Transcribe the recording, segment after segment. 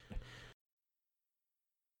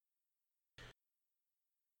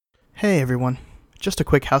Hey everyone, just a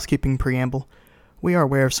quick housekeeping preamble. We are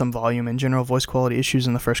aware of some volume and general voice quality issues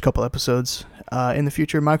in the first couple episodes. In the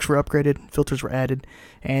future, mics were upgraded, filters were added,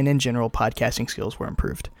 and in general, podcasting skills were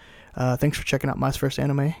improved. Thanks for checking out My First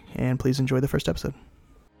Anime, and please enjoy the first episode.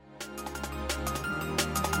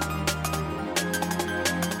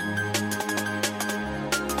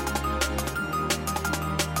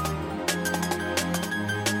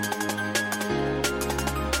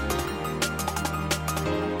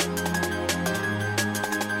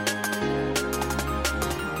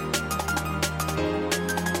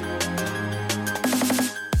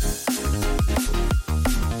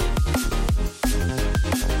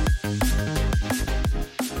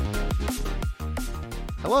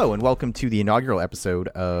 Hello and welcome to the inaugural episode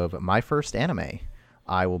of My First Anime.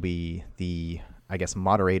 I will be the,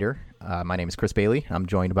 moderator. My name is Chris Bailey. I'm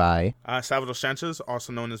joined by... Salvador Sanchez,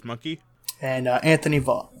 also known as Monkey. And Anthony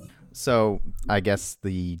Vaught. So, I guess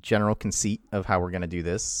the general conceit of how we're going to do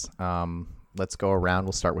this, let's go around.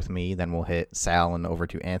 We'll start with me, then we'll hit Sal and over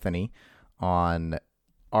to Anthony on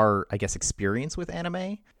our, experience with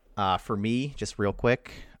anime. For me, just real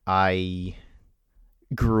quick, I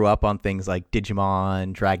grew up on things like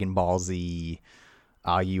Digimon, Dragon Ball Z,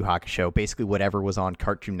 Yu Hakusho, basically whatever was on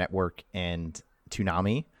Cartoon Network and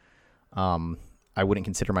Toonami. I wouldn't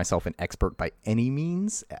consider myself an expert by any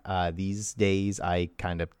means. These days, I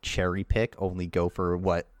kind of cherry pick, only go for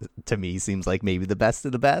what to me seems like maybe the best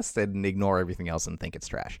of the best, and ignore everything else and think it's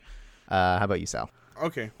trash. How about you, Sal?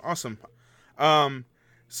 Okay, awesome.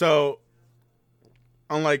 So,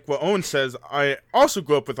 unlike what Owen says, I also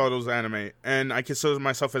grew up with all those anime, and I consider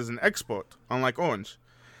myself as an expert, unlike Orange,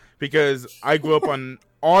 because I grew up on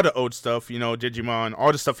all the old stuff, Digimon,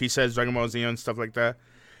 all the stuff he says, Dragon Ball Z and stuff like that.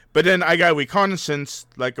 But then I got reconnaissance,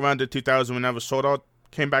 like around the 2000 whenever Sword Art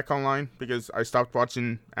came back online, because I stopped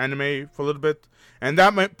watching anime for a little bit, and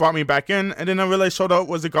that brought me back in, and then I realized Sword Art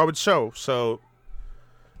was a garbage show, so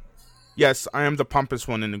yes, I am the pompous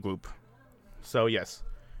one in the group. So yes.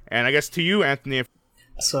 And I guess to you, Anthony,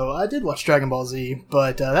 So I did watch Dragon Ball Z,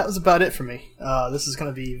 but that was about it for me. This is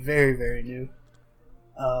going to be very, very new.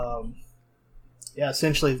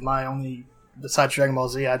 Essentially my only, besides Dragon Ball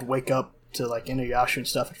Z, I'd wake up to like Inuyasha and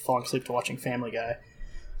stuff and falling asleep to watching Family Guy.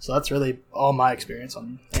 So that's really all my experience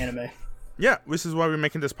on anime. Yeah, this is why we're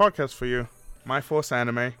making this podcast for you. My First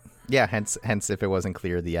Anime. Yeah, hence if it wasn't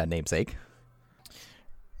clear, the namesake.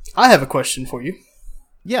 I have a question for you.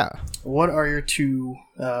 Yeah. What are your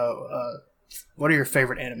what are your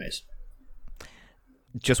favorite animes?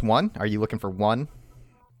 Just one? Are you looking for one?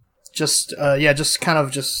 Just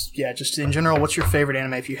in general, what's your favorite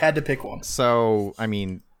anime if you had to pick one? So,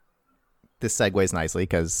 this segues nicely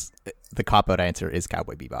because the cop-out answer is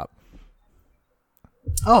Cowboy Bebop.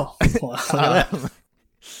 Oh, well, look at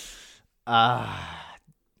that.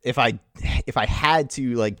 If I had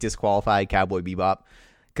to disqualify Cowboy Bebop,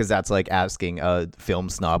 because that's like asking a film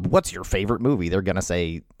snub, what's your favorite movie? They're gonna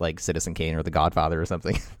say Citizen Kane or The Godfather or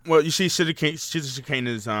something. Well, you see, Citizen Kane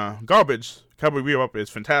is garbage. Cowboy Bebop is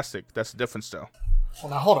fantastic. That's the difference, though.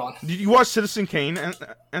 Well, now hold on. Did you watch Citizen Kane,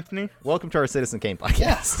 Anthony? Welcome to our Citizen Kane podcast.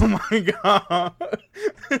 Yes. Oh my god.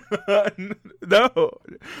 No.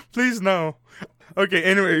 Please no. Okay,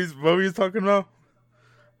 anyways, what were you talking about?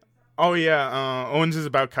 Oh yeah, Owens is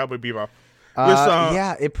about Cowboy Bebop.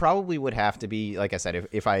 Yeah, it probably would have to be, like I said,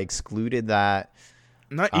 if I excluded that.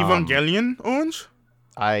 Not Evangelion, Owens?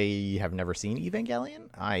 I have never seen Evangelion.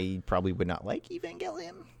 I probably would not like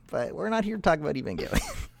Evangelion, but we're not here to talk about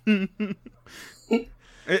Evangelion.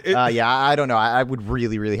 I don't know. I would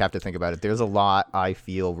really, really have to think about it. There's a lot I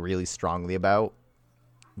feel really strongly about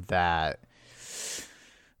that.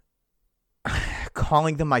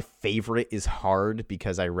 Calling them my favorite is hard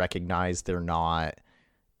because I recognize they're not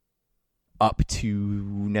up to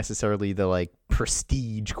necessarily the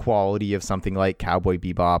prestige quality of something like Cowboy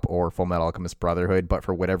Bebop or Full Metal Alchemist Brotherhood, but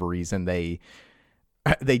for whatever reason they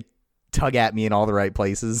tug at me in all the right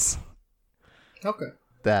places. Okay.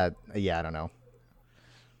 I don't know.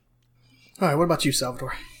 All right, what about you,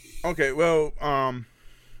 Salvador? Okay, well,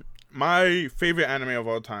 my favorite anime of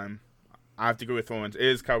all time, I have to go with Owens,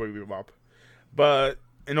 is Cowboy Bebop. But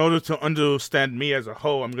in order to understand me as a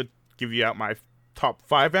whole, I'm going to give you out my top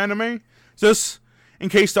 5 anime. Just in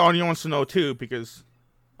case the audience wants to know too, because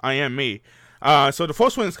I am me. So the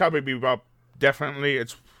first one is Cowboy Bebop. Definitely,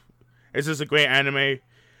 it's just a great anime.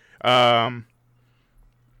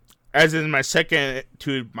 As in my second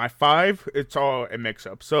to my 5, it's all a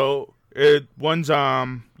mix-up. So one's Yu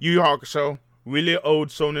Yu Hakusho, really old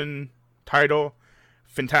shonen title,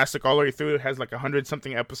 fantastic all the way through. It has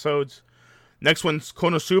 100-something episodes. Next one's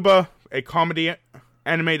Konosuba, a comedy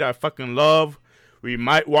anime that I fucking love. We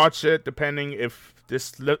might watch it depending if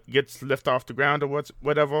this gets lifted off the ground or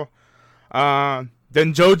whatever. Then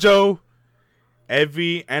JoJo.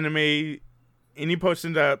 Every anime, any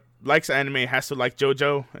person that likes anime has to like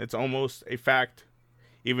JoJo. It's almost a fact,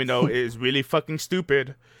 even though it is really fucking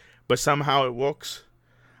stupid, but somehow it works.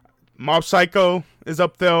 Mob Psycho is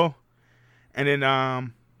up there, and then I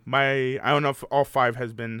don't know if all 5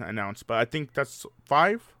 has been announced, but I think that's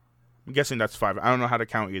 5. I'm guessing that's 5. I don't know how to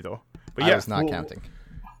count either. But yeah, I was not counting.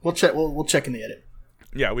 We'll check. We'll check in the edit.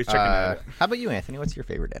 Yeah, we're checking that. How about you, Anthony? What's your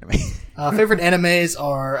favorite anime? Favorite animes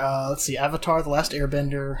are let's see, Avatar: The Last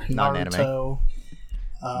Airbender, Naruto.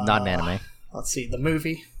 Not an anime. Let's see, the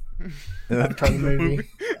movie. Avatar the movie.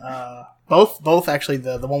 Both actually,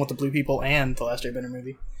 the one with the blue people and the Last Airbender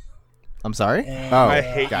movie. I'm sorry? And, I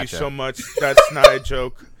hate you so much. That's not a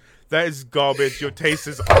joke. That is garbage. Your taste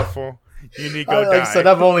is awful. You need to go die. Like I said,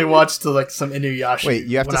 I've only watched like some Inuyasha. Wait,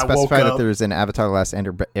 you have to specify that there's an Avatar: The Last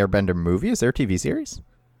Airbender movie? Is there a TV series?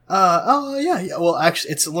 Yeah. Well,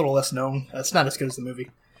 actually, it's a little less known. It's not as good as the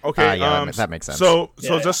movie. Okay, that makes sense. So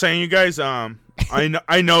just saying, you guys, I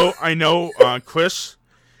know Chris,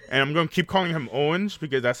 and I'm gonna keep calling him Owens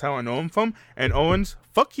because that's how I know him from. And Owens,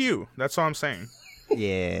 fuck you. That's all I'm saying.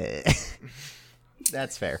 Yeah,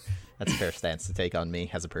 that's fair. That's a fair stance to take on me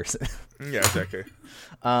as a person. Yeah, exactly.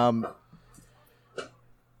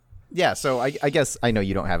 Yeah, so I guess I know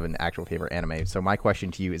you don't have an actual favorite anime. So my question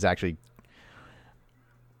to you is actually,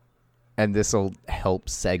 and this will help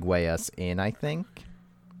segue us in, I think.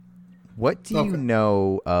 What do you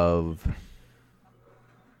know of,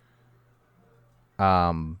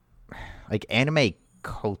 like anime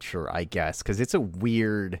culture? I guess because it's a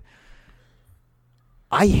weird.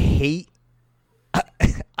 I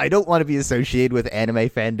don't want to be associated with anime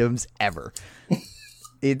fandoms ever.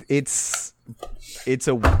 It's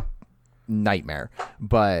a nightmare,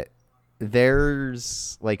 but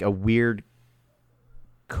there's like a weird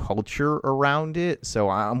culture around it. So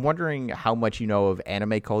I'm wondering how much you know of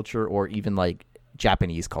anime culture or even like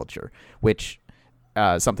Japanese culture, which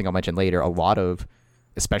something I'll mention later. A lot of,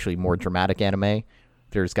 especially more dramatic anime,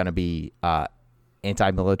 there's going to be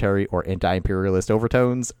anti-military or anti-imperialist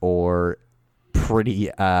overtones or pretty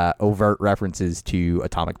overt references to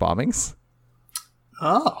atomic bombings.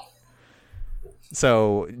 Oh.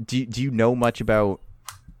 So, do you know much about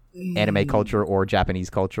anime culture or Japanese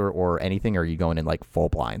culture or anything, or are you going in like full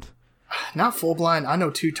blind? Not full blind. I know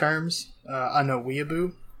 2 terms. I know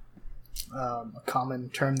weeaboo, a common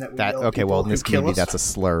term that we yell at people in this who kill community, us. that's a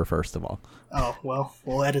slur, first of all. Oh, well,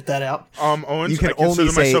 we'll edit that out. Owens, You can I consider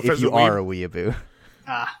only say myself if as you a are a weeb. weeaboo.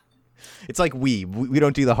 Ah. It's like we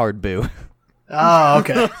don't do the hard boo. Oh,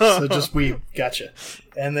 okay. So just weeb. Gotcha.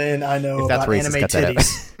 And then I know If that's about racist, anime cut that out.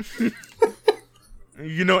 titties.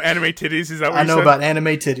 You know anime titties? Is that what I you know said? about anime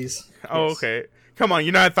titties. Oh, Yes. okay. Come on,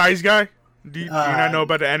 you're not a thighs guy? Do you not know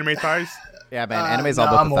about the anime thighs? Yeah, man, anime's all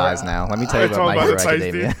no, about I'm the more- thighs now. Let me tell you It's about all My about Hero the thighs,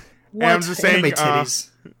 Academia. dude. What? And I'm just saying, anime titties.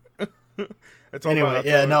 It's all Anyway, about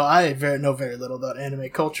yeah, no, I know very little about anime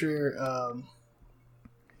culture.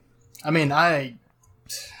 I mean,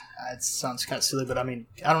 it sounds kind of silly, but I mean,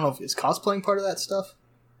 I don't know if is cosplaying part of that stuff.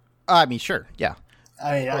 I mean, sure, yeah,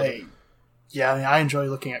 I enjoy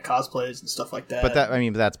looking at cosplays and stuff like that. but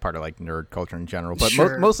that's part of like nerd culture in general. But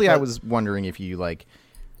Sure, mostly, I but- was wondering if you like.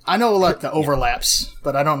 I know a lot of the overlaps,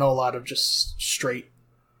 but I don't know a lot of just straight,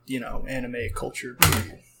 anime culture.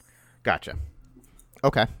 Gotcha.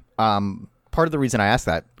 Okay. Part of the reason I asked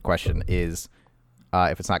that question is,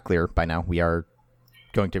 if it's not clear by now, we are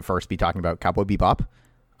going to first be talking about Cowboy Bebop.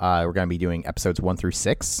 We're going to be doing episodes 1 through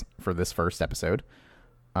 6 for this first episode.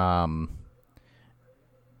 And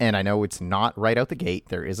I know it's not right out the gate.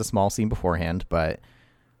 There is a small scene beforehand, but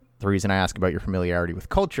the reason I ask about your familiarity with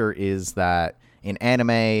culture is that in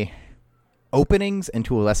anime, openings and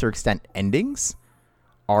to a lesser extent endings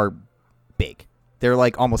are big. They're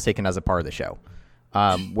like almost taken as a part of the show.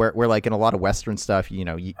 Where like in a lot of Western stuff,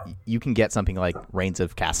 you can get something like Reigns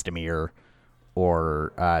of Castamere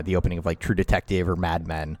or the opening of like True Detective or Mad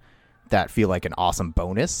Men that feel like an awesome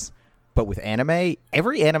bonus. But with anime,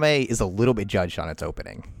 every anime is a little bit judged on its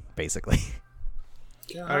opening, basically.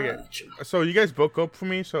 Okay. So you guys broke up for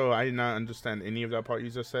me, so I did not understand any of that part you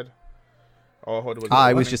just said. Oh, hold on.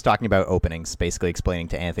 I was just talking about openings, basically explaining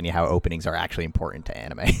to Anthony how openings are actually important to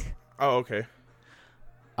anime. Oh, okay.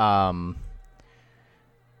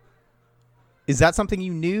 Is that something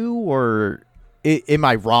you knew, or am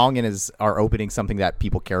I wrong? And is our opening something that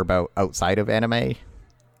people care about outside of anime?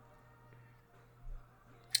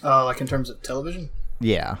 Like in terms of television?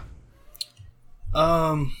 Yeah.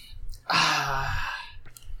 Well,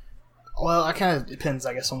 it kind of depends,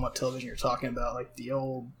 I guess, on what television you're talking about. Like the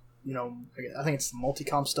old I think it's the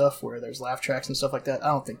multicom stuff where there's laugh tracks and stuff like that. I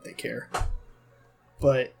don't think they care.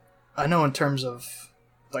 But I know in terms of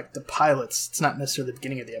like the pilots, it's not necessarily the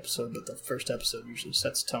beginning of the episode, but the first episode usually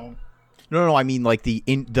sets tone. No, I mean like the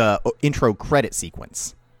intro credit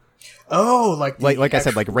sequence. Oh, like I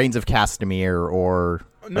said, like Reigns of Castamere or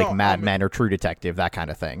like Mad Men or True Detective, that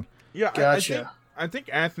kind of thing. Yeah, gotcha. I think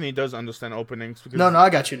Anthony does understand openings. Because, no, I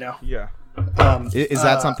got you now. Yeah. Is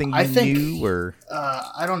that something you knew, or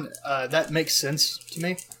I don't? That makes sense to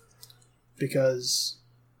me because,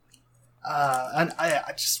 and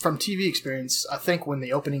I just from TV experience, I think when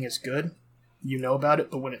the opening is good, you know about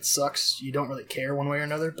it, but when it sucks, you don't really care one way or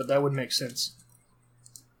another. But that would make sense.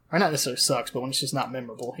 Or not necessarily sucks, but when it's just not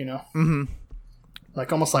memorable, Mm-hmm.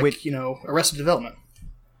 Like almost like Arrested Development.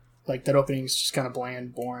 Like that opening is just kind of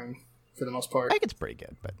bland, boring for the most part. I think it's pretty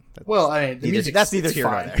good, but the music that's neither here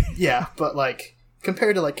nor there. Yeah, but like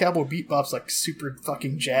compared to like Cowboy Bebop's like super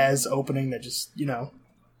fucking jazz opening that just hell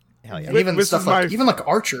yeah, and even stuff like even like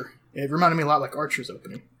Archer, it reminded me a lot like Archer's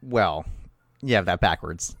opening. Well, you have that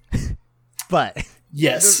backwards, but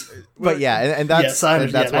yes, but yeah, and that's why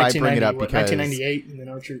I bring it up because 1998 and then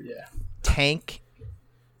Archer, yeah. Tank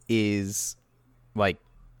is like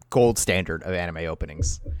gold standard of anime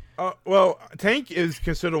openings. Well, Tank is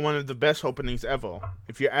considered one of the best openings ever.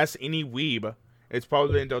 If you ask any weeb, it's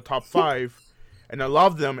probably in the top 5, and a lot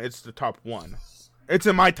of them, it's the top 1. It's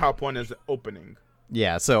in my top 1 as the opening.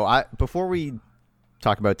 Yeah, so before we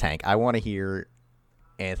talk about Tank, I want to hear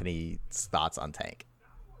Anthony's thoughts on Tank.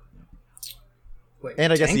 Wait,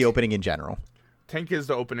 and I guess Tank? the opening in general. Tank is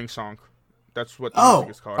the opening song. That's what the music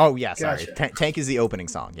is called. Oh, yeah, sorry. Gotcha. Tank is the opening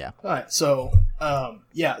song, yeah. All right, so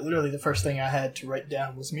literally the first thing I had to write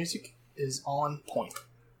down was music is on point.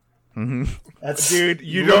 Mm-hmm. That's dude,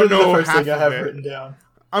 you don't know the first half thing I have of it. written down.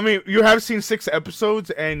 I mean, you have seen 6 episodes,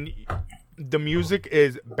 and the music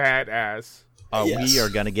is badass. Oh, yes. We are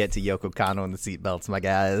gonna get to Yoko Kanno and the seatbelts, my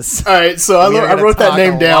guys. All right, so I wrote that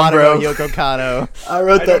name down, bro. Yoko Kanno. I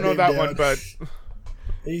wrote that I don't know name that down. one, but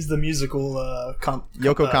He's the musical. Yoko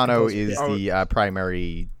Kanno composer. is the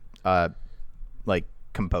primary,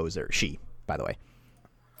 composer. She, by the way.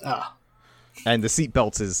 Ah. And the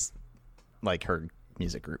seatbelts is like her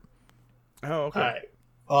music group. oh, okay. All right.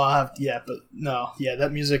 Well, that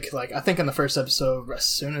music. Like, I think in the first episode, as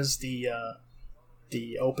soon as the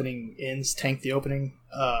opening ends, Tank the opening.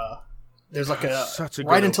 There's like Such a good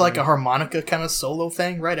right into like a opening. harmonica kind of solo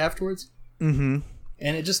thing right afterwards. Mm-hmm.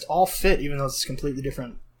 And it just all fit, even though it's completely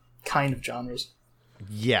different kind of genres.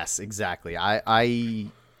 Yes, exactly.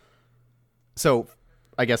 So,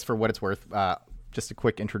 I guess for what it's worth, just a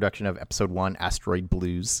quick introduction of episode 1, Asteroid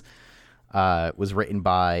Blues, was written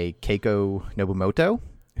by Keiko Nobumoto,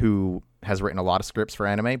 who has written a lot of scripts for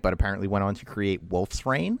anime, but apparently went on to create Wolf's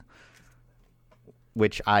Rain,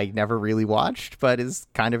 which I never really watched, but is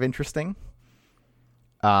kind of interesting.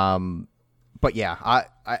 But yeah, I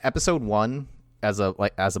episode 1 as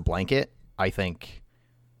a blanket, I think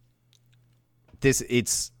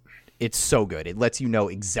it's so good. It lets you know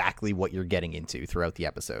exactly what you're getting into throughout the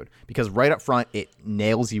episode, because right up front it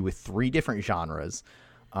nails you with 3 different genres.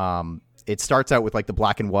 It starts out with like the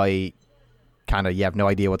black and white kind of, you have no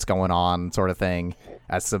idea what's going on sort of thing,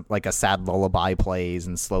 as like a sad lullaby plays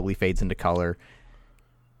and slowly fades into color,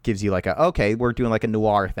 gives you like okay, we're doing like a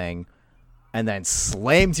noir thing, and then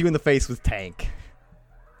slams you in the face with Tank,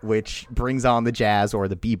 which brings on the jazz or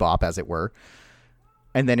the bebop, as it were,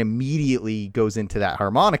 and then immediately goes into that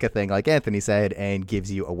harmonica thing, like Anthony said, and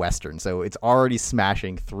gives you a western. So it's already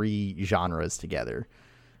smashing 3 genres together.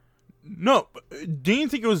 No, do you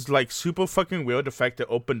think it was like super fucking weird the fact that it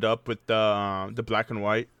opened up with the black and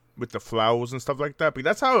white with the flowers and stuff like that? Because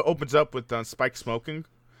that's how it opens up with Spike smoking.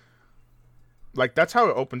 Like, that's how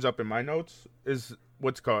it opens up in my notes. Is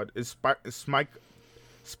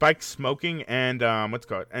Spike smoking and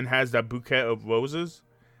and has that bouquet of roses,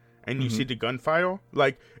 and you see the gunfire.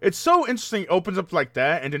 Like, it's so interesting. It opens up like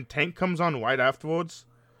that, and then Tank comes on right afterwards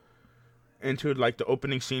into like the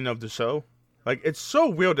opening scene of the show. Like, it's so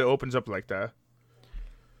weird it opens up like that.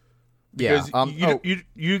 Yeah, Because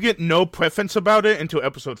you get no preference about it until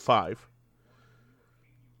episode 5.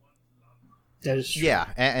 That is true. Yeah,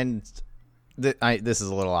 and this is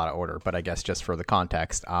a little out of order, but I guess just for the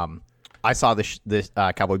context, I saw this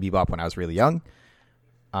Cowboy Bebop when I was really young.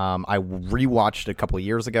 I rewatched it a couple of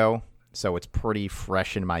years ago, so it's pretty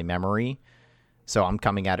fresh in my memory. So I'm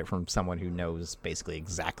coming at it from someone who knows basically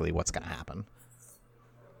exactly what's going to happen.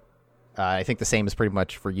 I think the same is pretty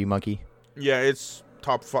much for you, Monkey. Yeah, it's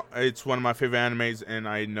it's one of my favorite animes, and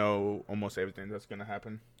I know almost everything that's gonna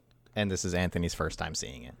happen. And this is Anthony's first time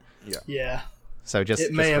seeing it. Yeah. Yeah. So just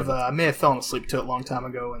It may just have. I may have fallen asleep to it a long time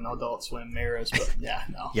ago in Adult Swim eras, but yeah,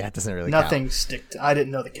 no. yeah, it doesn't really Nothing stick. I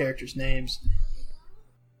didn't know the characters' names.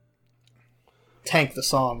 Tank the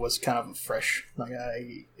song was kind of fresh. Like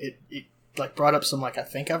it like brought up some like I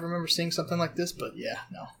think I remember seeing something like this, but yeah,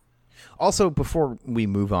 no. Also, before we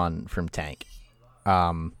move on from Tank,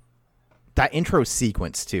 that intro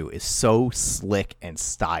sequence too is so slick and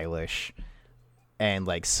stylish, and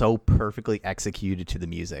like so perfectly executed to the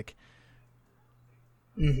music.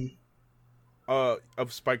 Mm-hmm.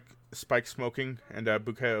 Of Spike smoking and a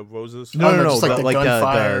bouquet of roses. No, just like the like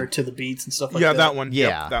gunfire to the beats and stuff like yeah, that. that one.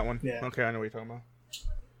 Yeah. Yep, that one. Yeah. Okay, I know what you're talking about.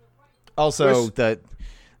 Also,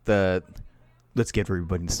 the let's get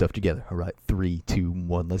everybody stuff together. All right, 3, 2,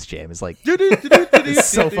 1, let's jam. It's like it's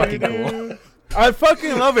so fucking cool. I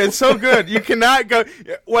fucking love it. It's so good. You cannot go.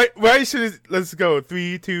 Why should let's go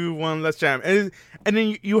 3, 2, 1, let's jam. And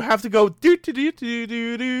then you have to go do do do do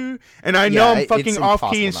do do. And I know I'm fucking off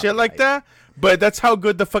key and shit like that, but that's how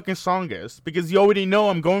good the fucking song is because you already know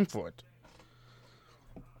I'm going for it.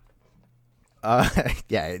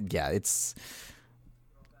 Yeah, it's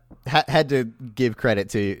had to give credit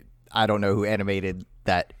to I don't know who animated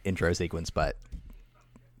that intro sequence, but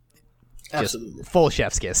Absolutely. just full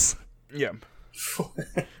chef's kiss. Yeah.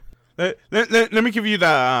 let me give you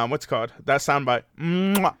that what's it called that soundbite.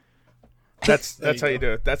 Mwah. That's how you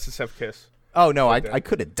do it. That's the chef kiss. Oh no, I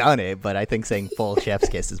could have done it, but I think saying full chef's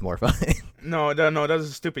kiss is more fun. No, that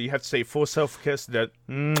is stupid. You have to say full self kiss. That.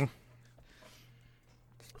 Yeah,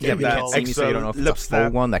 but you that can't see me, so you don't know if it's lip a full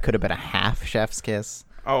snap. one. That could have been a half chef's kiss.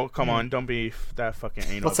 Oh come on! Don't be that fucking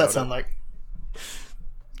anal. What's that about sound it. like?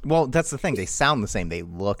 Well, that's the thing. They sound the same. They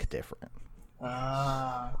look different.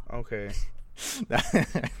 Okay.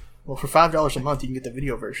 Well, for $5 a month, you can get the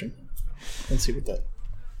video version. Let's see what that.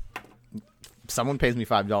 Someone pays me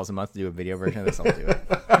 $5 a month to do a video version of this. I'll do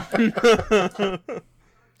it.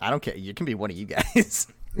 I don't care. You can be one of you guys.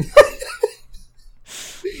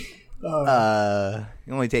 It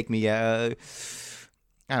only take me I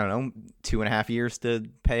don't know 2.5 years to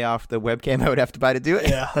pay off the webcam I would have to buy to do it.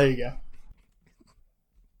 Yeah, there you go.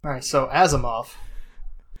 All right, so Asimov.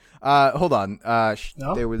 Hold on.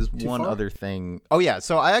 No? There was Too one far? other thing. Oh yeah,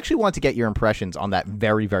 so I actually want to get your impressions on that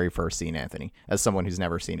very, very first scene, Anthony, as someone who's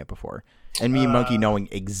never seen it before, and me and Monkey knowing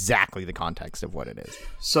exactly the context of what it is.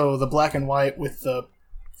 So the black and white with the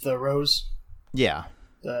rose, Yeah.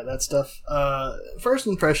 that stuff. First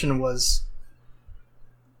impression was,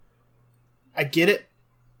 I get it,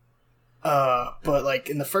 but like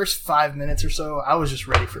in the first 5 minutes or so, I was just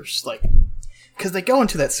ready for just like, because they go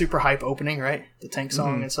into that super hype opening, right? The tank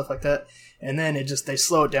song and stuff like that, and then they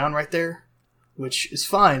slow it down right there, which is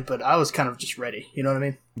fine. But I was kind of just ready. You know what I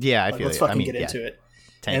mean? Yeah, I Like, feel let's it. fucking I mean, get yeah, into it.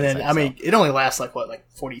 tank And is then like so. it only lasts like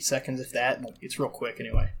 40 seconds if that. And it's real quick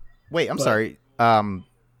anyway. Wait, I'm but- sorry.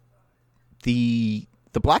 The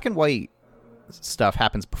black and white stuff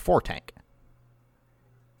happens before Tank.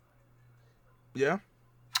 Yeah.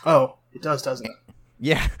 Oh, it does, doesn't it?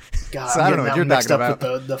 Yeah. God, So I'm I don't know getting what that you're one mixed talking up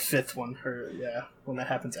about. with the fifth one. When that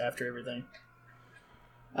happens after everything.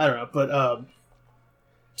 I don't know, but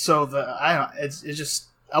so it's just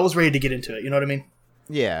I was ready to get into it. You know what I mean?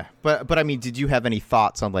 Yeah, but I mean, did you have any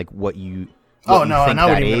thoughts on like what you? Oh, what you no, think and I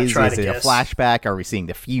wouldn't that even is? try Is to it guess. a flashback? Are we seeing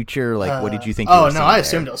the future? Like, what did you think? You Oh were no, seeing I there?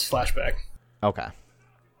 assumed it was flashback. Okay.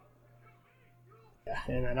 Yeah,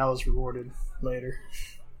 and then I was rewarded later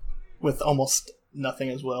with almost nothing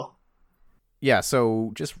as well. Yeah.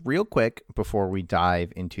 So just real quick before we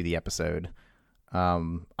dive into the episode,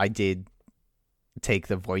 I did take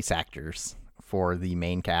the voice actors for the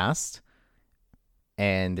main cast.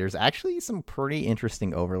 And there's actually some pretty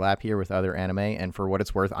interesting overlap here with other anime. And for what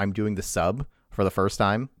it's worth, I'm doing the sub for the first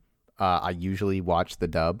time. I usually watch the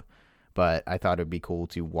dub, but I thought it would be cool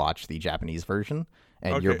to watch the Japanese version.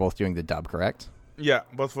 And you're Okay. both doing the dub, correct? Yeah,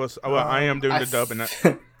 both of us. Well, I am doing the dub, and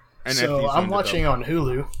so Anthony's doing I'm the watching dub. on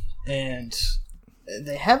Hulu, and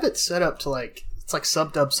they have it set up to like it's like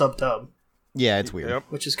sub dub, Yeah, it's weird. Yep.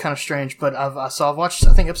 which is kind of strange. But I've watched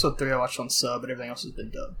I think episode 3 I watched on sub, but everything else has been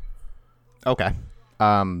dubbed. Okay.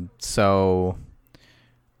 So,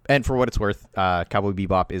 and for what it's worth, Cowboy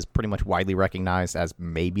Bebop is pretty much widely recognized as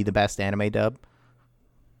maybe the best anime dub.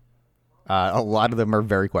 A lot of them are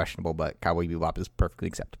very questionable, but Cowboy Bebop is perfectly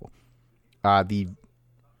acceptable. The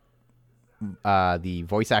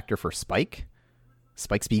voice actor for Spike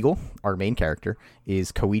Spiegel, our main character,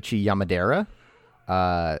 is Koichi Yamadera.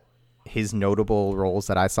 His notable roles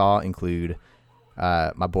that I saw include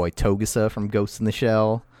my boy Togusa from Ghost in the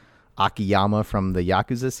Shell, Akiyama from the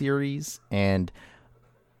Yakuza series, and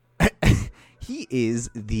he is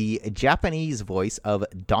the Japanese voice of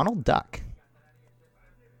Donald Duck.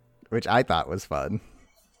 which I thought was fun.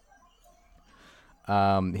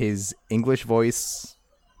 His English voice,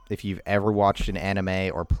 if you've ever watched an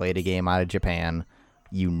anime or played a game out of Japan,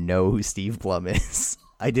 you know who Steve Blum is.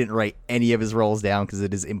 I didn't write any of his roles down because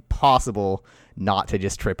it is impossible not to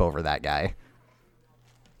just trip over that guy.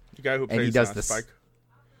 The guy who And he plays does this. Spike.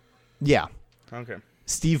 Yeah. Okay.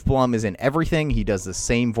 Steve Blum is in everything. He does the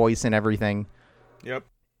same voice in everything. Yep.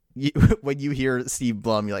 When you hear Steve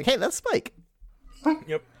Blum, you're like, hey, that's Spike.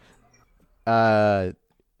 Yep.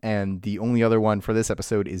 And the only other one for this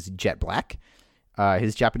episode is Jet Black.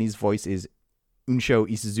 His Japanese voice is Unsho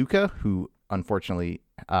Isuzuka, who unfortunately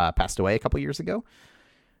passed away a couple years ago.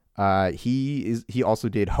 He also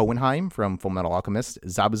did Hohenheim from Fullmetal Alchemist,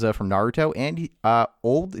 Zabuza from Naruto, and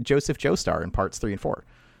old Joseph Joestar in parts 3 and 4.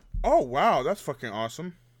 Oh wow, that's fucking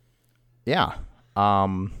awesome. Yeah.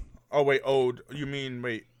 Oh wait, Ode. You mean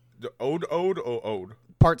the Ode or Ode?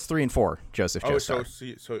 Parts 3 and 4, Joseph Oh,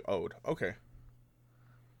 Joestar. so Ode. Okay.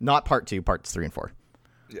 Not part 2, parts 3 and 4.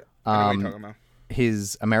 Yeah. I know what you're talking about.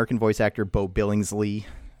 His American voice actor, Bo Billingsley,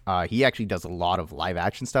 he actually does a lot of live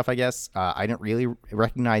action stuff, I guess. I didn't really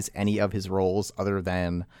recognize any of his roles other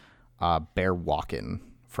than Bear Walken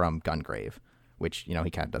from Gungrave, which, he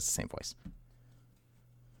kind of does the same voice.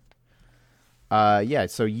 Yeah,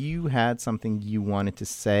 so you had something you wanted to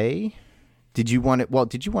say. Did you want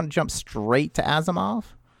to jump straight to Asimov?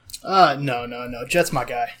 No. Jet's my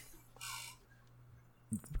guy.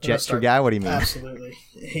 Jet's your guy? What do you mean? Absolutely.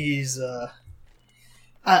 He's, so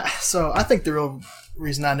I think the real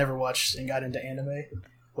reason I never watched and got into anime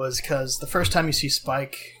was because the first time you see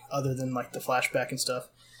Spike, other than like the flashback and stuff,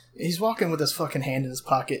 he's walking with his fucking hand in his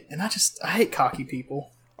pocket, and I hate cocky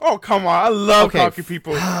people. Oh come on, I love cocky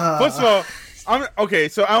people. First of all,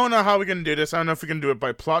 so I don't know how we're gonna do this. I don't know if we can do it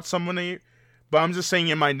by plot summary, but I'm just saying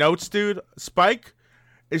in my notes, dude, Spike,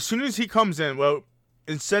 as soon as he comes in, well,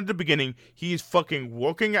 instead of the beginning, he's fucking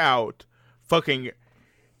working out, fucking,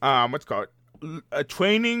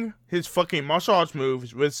 training his fucking martial arts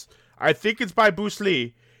moves with, I think it's by Bruce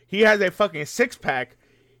Lee. He has a fucking 6-pack.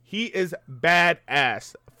 He is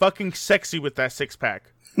badass, fucking sexy with that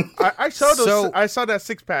 6-pack. I saw I saw that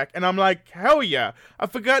 6-pack, and I'm like, hell yeah! I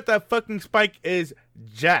forgot that fucking Spike is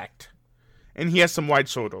jacked, and he has some wide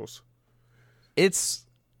shoulders. It's,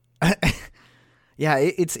 yeah.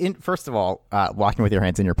 It's in. First of all, walking with your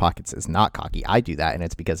hands in your pockets is not cocky. I do that, and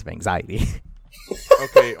it's because of anxiety.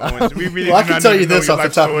 Okay, Owens, we really I can tell you this off the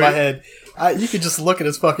top story. of my head. You could just look at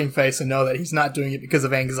his fucking face and know that he's not doing it because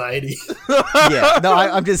of anxiety. Yeah, no,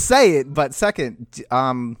 I'm just saying. But second,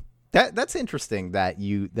 that's interesting that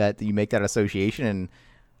you make that association. And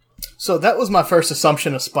so that was my first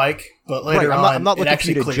assumption of Spike, but later on, I'm not it looking for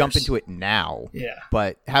actually you to clears. jump into it now. Yeah,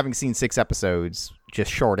 but having seen 6 episodes,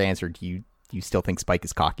 just short answer: do you still think Spike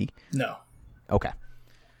is cocky? No. Okay.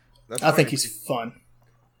 I think he's fun.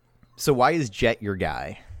 So why is Jet your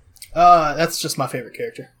guy? That's just my favorite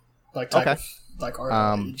character. Like type Okay.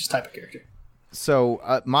 of just type of character.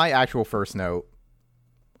 So my actual first note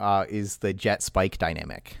is the Jet Spike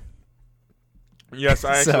dynamic. Yes,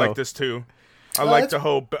 I actually like this too. I like it's- the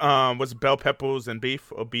whole was it Bell Peppers and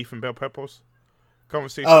beef or beef and Bell Peppers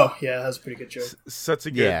conversation. Oh yeah, that's a pretty good joke. Such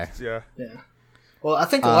a good yeah. Yeah. Well, I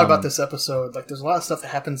think a lot about this episode. Like, there's a lot of stuff that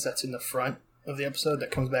happens that's in the front of the episode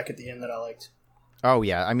that comes back at the end that I liked. Oh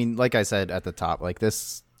yeah, I mean, like I said at the top, like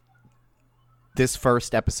this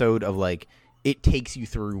first episode of like it takes you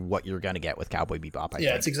through what you're gonna get with Cowboy Bebop. I think.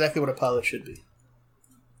 It's exactly what a pilot should be.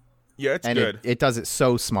 Yeah, it's and good. It does it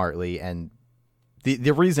so smartly. And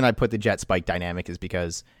the reason I put the Jet Spike dynamic is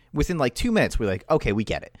because within like 2 minutes we're like, okay, we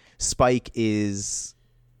get it. Spike he's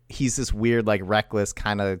this weird, like reckless,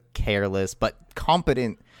 kind of careless but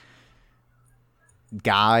competent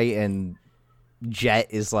guy, and Jet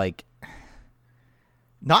is like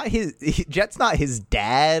Jet's not his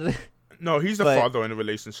dad. No, he's the father in the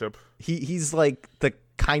relationship. He's like the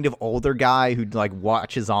kind of older guy who like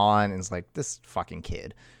watches on and is like, this fucking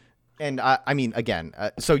kid. And I mean, again,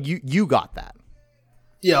 so you got that.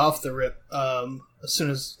 Yeah, off the rip. As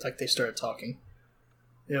soon as like they started talking,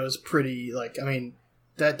 it was pretty like. I mean,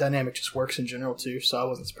 that dynamic just works in general too. So I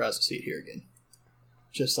wasn't surprised to see it here again.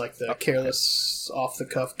 Just like the careless, off the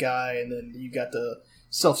cuff guy, and then you got the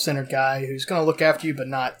self-centered guy who's going to look after you but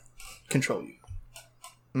not control you.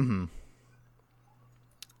 Mm-hmm.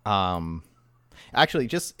 Actually,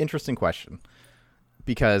 just interesting question,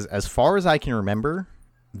 because as far as I can remember,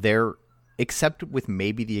 except with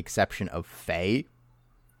maybe the exception of Faye,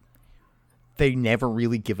 they never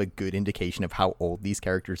really give a good indication of how old these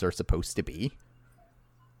characters are supposed to be.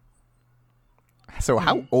 So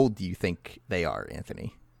how old do you think they are,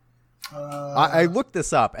 Anthony? I looked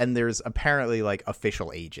this up, and there's apparently like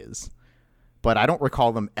official ages, but I don't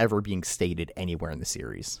recall them ever being stated anywhere in the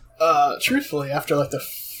series. Truthfully, after like the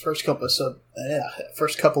first couple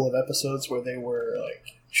of episodes where they were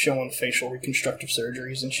like showing facial reconstructive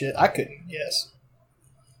surgeries and shit, I couldn't guess.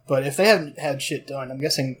 But if they haven't had shit done, I'm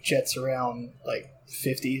guessing Jet's around like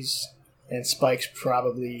 50s, and Spike's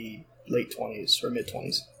probably late 20s or mid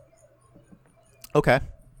 20s. Okay.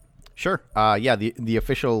 Sure. Yeah, the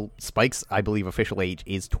official Spike's, I believe, official age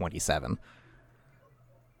is 27.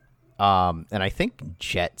 And I think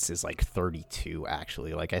Jet's is like 32,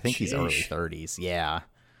 actually. Like, I think he's early 30s. Yeah.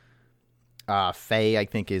 Faye, I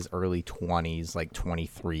think, is early 20s, like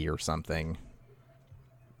 23 or something.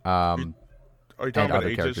 Are you talking and about other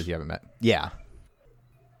ages? characters you haven't met. Yeah.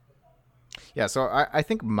 Yeah, so I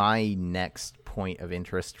think my next point of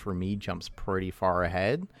interest for me jumps pretty far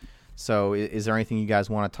ahead. So is there anything you guys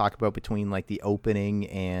want to talk about between like the opening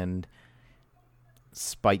and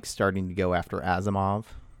Spike starting to go after Asimov?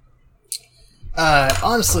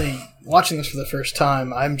 Honestly, watching this for the first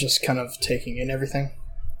time, I'm just kind of taking in everything.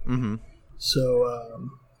 Mm-hmm. So,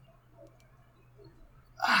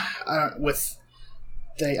 I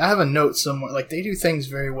have a note somewhere. Like, they do things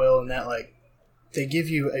very well in that, like, they give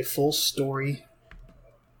you a full story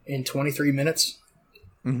in 23 minutes.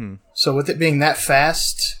 Mm-hmm. So with it being that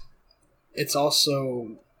fast, it's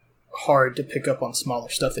also hard to pick up on smaller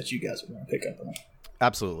stuff that you guys would want to pick up on.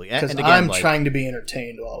 Absolutely. Because and again, I'm like, trying to be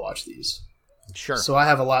entertained while I watch these. Sure. So I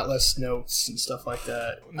have a lot less notes and stuff like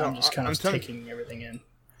that. No, I'm just kind of I'm taking everything in.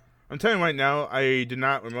 I'm telling you right now, I did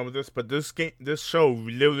not remember this, but this show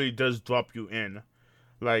literally does drop you in.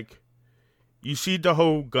 Like, you see the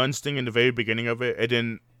whole guns thing in the very beginning of it, and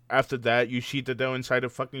then after that, you see that they're inside a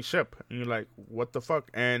fucking ship, and you're like, what the fuck?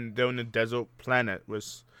 And they're on a desert planet.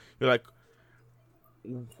 You're like,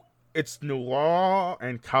 it's noir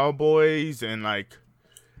and cowboys, and like,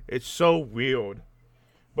 it's so weird.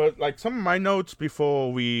 But like, some of my notes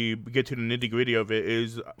before we get to the nitty gritty of it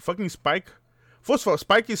is fucking Spike. First of all,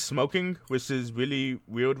 Spike is smoking, which is really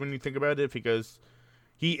weird when you think about it, because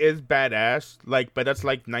he is badass. Like, but that's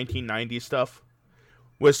like 1990s stuff.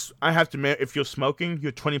 Which I have to admit, if you're smoking,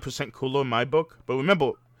 you're 20% cooler in my book. But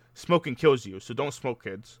remember, smoking kills you, so don't smoke,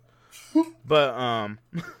 kids. But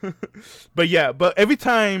but yeah. But every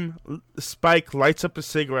time Spike lights up a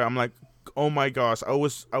cigarette, I'm like, oh my gosh, I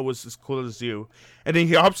was as cool as you. And then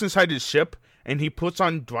he hops inside his ship and he puts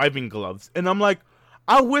on driving gloves, and I'm like,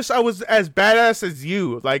 I wish I was as badass as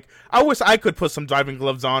you. Like, I wish I could put some driving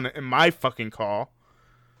gloves on in my fucking car.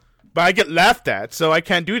 But I get laughed at, so I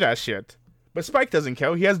can't do that shit. But Spike doesn't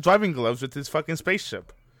care. He has driving gloves with his fucking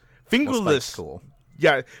spaceship. Fingerless. Well, cool.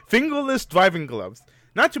 Yeah, fingerless driving gloves.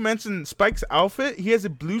 Not to mention Spike's outfit. He has a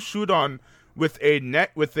blue suit on with a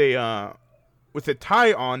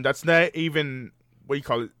tie on that's not even, what do you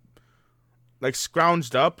call it? Like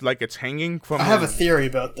scrounged up, like it's hanging from. I have a theory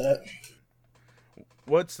about that.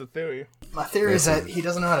 What's the theory? My theory is that he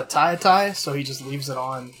doesn't know how to tie a tie, so he just leaves it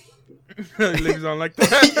on. He leaves on like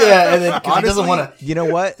that. Yeah, and then 'cause he doesn't want to. You know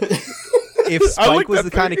what? If Spike like was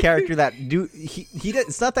that the kind of theory. character that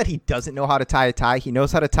it's not that he doesn't know how to tie a tie. He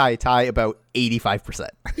knows how to tie a tie about 85%.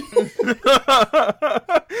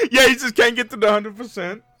 Yeah, he just can't get to the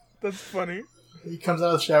 100%. That's funny. He comes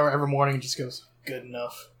out of the shower every morning and just goes, "Good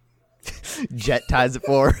enough." Jet ties it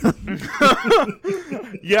for.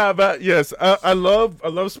 Yeah, but yes, I love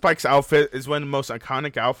Spike's outfit. It's one of the most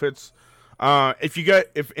iconic outfits.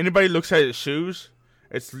 If anybody looks at his shoes,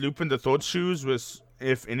 it's Lupin the Third shoes.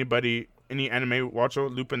 If any anime watcher,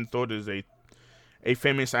 Lupin the Third is a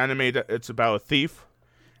famous anime that it's about a thief,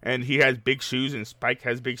 and he has big shoes, and Spike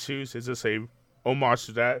has big shoes. It's just a homage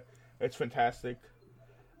to that. It's fantastic.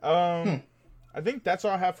 I think that's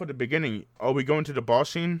all I have for the beginning. Are we going to the boss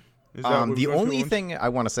scene? Is that what The we're going only to? thing I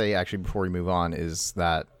want to say, actually, before we move on, is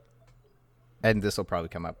that, and this will probably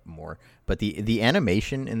come up more, but the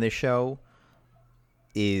animation in this show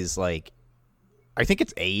is like, I think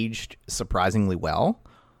it's aged surprisingly well,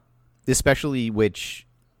 especially which,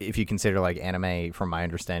 if you consider like anime, from my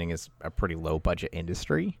understanding, is a pretty low budget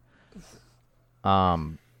industry.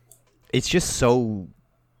 It's just so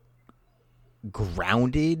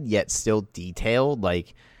grounded yet still detailed.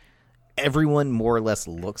 Like, everyone more or less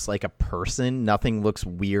looks like a person. Nothing looks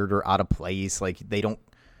weird or out of place. Like, they don't.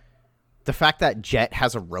 The fact that Jet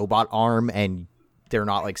has a robot arm and they're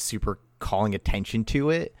not like super calling attention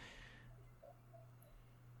to it.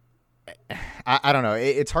 I don't know.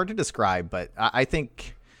 It's hard to describe, but I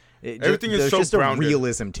think Everything is there's so just grounded. a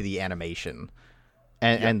realism to the animation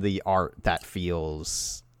and the art that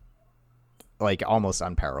feels like almost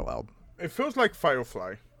unparalleled. It feels like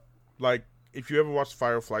Firefly. Like, if you ever watched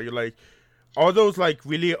Firefly, you're like, all those like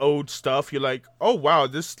really old stuff. You're like, oh wow,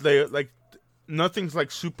 this like nothing's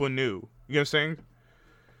like super new. You know what I'm saying?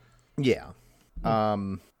 Yeah.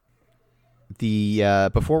 The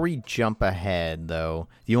before we jump ahead, though,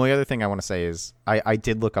 the only other thing I want to say is I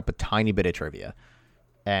did look up a tiny bit of trivia,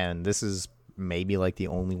 and this is maybe like the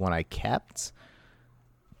only one I kept.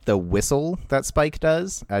 The whistle that Spike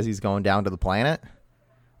does as he's going down to the planet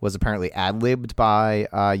was apparently ad-libbed by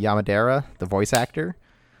Yamadera, the voice actor.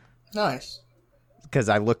 Nice. Because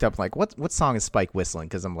I looked up like what song is Spike whistling?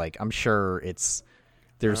 Because I'm sure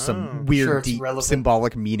there's some weird deep relevant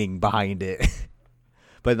symbolic meaning behind it.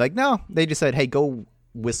 But like no, they just said, hey, go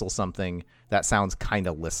whistle something that sounds kind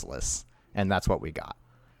of listless, and that's what we got.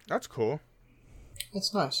 That's cool.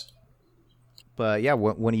 That's nice. But yeah,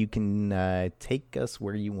 when you can take us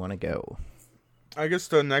where you want to go. I guess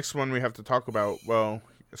the next one we have to talk about. Well,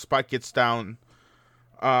 Spike gets down.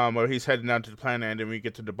 Or he's heading down to the planet, and then we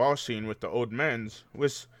get to the ball scene with the old men's.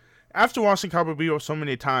 Which, after watching Cowboy Bebop so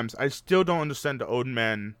many times, I still don't understand the old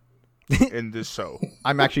men in this show.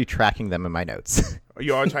 I'm actually tracking them in my notes.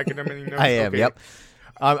 You are tracking them in your notes? I am. Okay. Yep.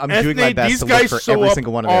 I'm Anthony, doing my best these to guys look for show every up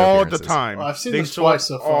single one of their all appearances. the time. Well, I've seen They them show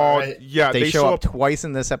twice up so far, right? Yeah, They show up twice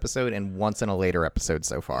in this episode and once in a later episode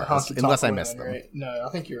so far, unless I missed them. Right? No,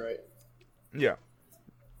 I think you're right. Yeah.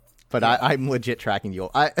 But I'm legit tracking you.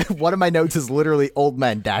 One of my notes is literally old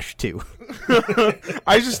men -2.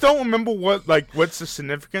 I just don't remember what's the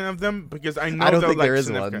significance of them because I know I don't they're think there is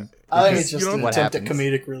significant. one. I think it's just an what attempt at happens.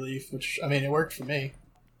 comedic relief, which, I mean, it worked for me.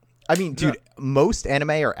 I mean, dude, most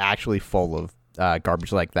anime are actually full of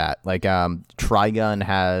garbage like that. Like Trigun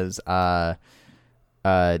has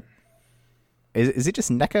is it just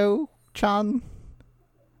Neko-chan?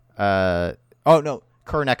 Oh no,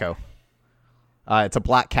 Kuroneko. It's a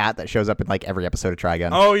black cat that shows up in like every episode of Trigun.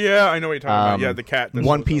 Oh yeah, I know what you're talking about. Yeah, the cat.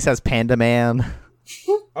 One Piece has Panda Man.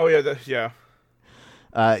 Oh yeah, yeah.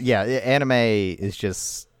 Yeah, anime is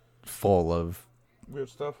just full of Weird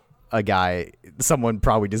stuff. a guy. Someone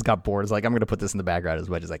probably just got bored. Is like, I'm gonna put this in the background as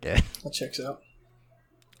much as I can. That checks out.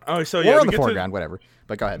 Oh, so Or yeah, on we the get foreground, whatever.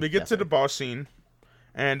 But go ahead. We get to the boss scene,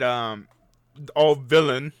 and all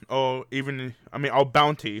villain, or even all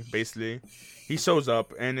bounty, basically. He shows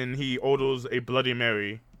up, and then he orders a Bloody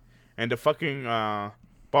Mary, and the fucking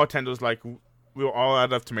bartender's like, "We're all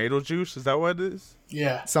out of tomato juice." Is that what it is?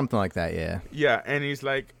 Yeah. Something like that, yeah. Yeah, and he's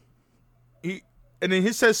like, and then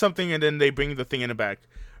he says something, and then they bring the thing in the back.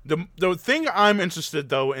 The thing I'm interested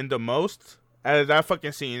though in the most out of that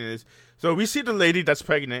fucking scene is, so we see the lady that's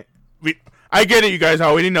pregnant. I get it, you guys. I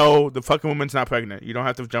already know the fucking woman's not pregnant. You don't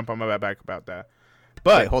have to jump on my back about that.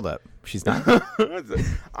 But Wait, hold up. She's not.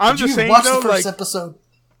 I'm just saying though, the first episode?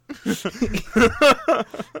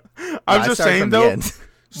 I'm just saying though.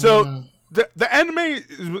 So Mm-hmm. the anime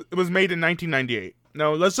was made in 1998.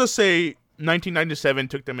 Now let's just say 1997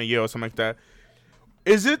 took them a year or something like that.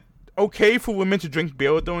 Is it okay for women to drink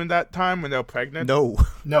beer during that time when they're pregnant? No.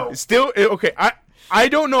 No. Still okay. I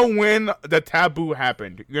don't know when the taboo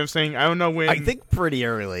happened. You know what I'm saying? I don't know when. I think pretty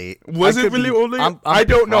early. Was it really early? I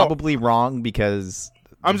don't know. Probably wrong because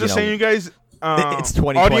I'm just saying, you guys. It's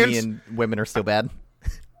 2020 audience, and women are still bad.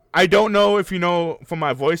 I don't know if you know from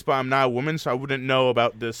my voice, but I'm not a woman, so I wouldn't know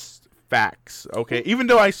about this facts. Okay, even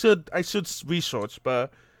though I should research,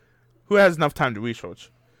 but who has enough time to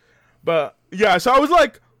research? But yeah, so I was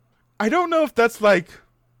like, I don't know if that's like.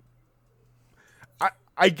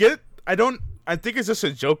 I get. I think it's just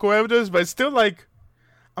a joke or whatever it is, but it's still like,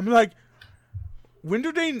 I'm like, when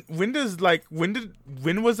was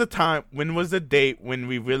the date when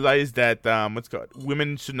we realized that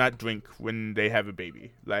women should not drink when they have a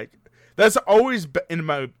baby? Like, that's always in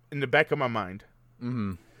the back of my mind.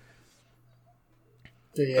 Mm-hmm.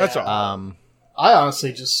 Yeah. That's all. I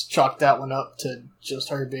honestly just chalked that one up to just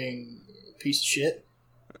her being a piece of shit.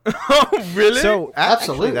 Oh, really? So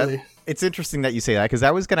Absolutely. actually, it's interesting that you say that because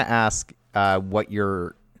I was going to ask what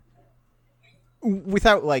your,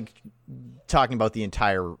 without like talking about the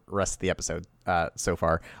entire rest of the episode so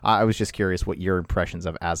far, I was just curious what your impressions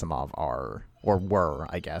of Asimov are or were.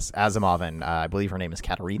 I guess Asimov and I believe her name is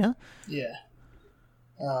Katarina. Yeah.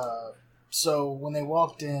 So when they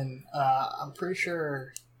walked in, I'm pretty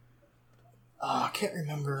sure. I can't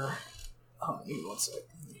remember. Oh, give me one sec.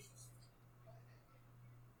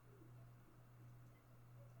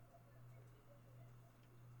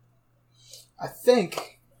 I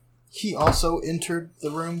think he also entered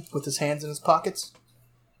the room with his hands in his pockets.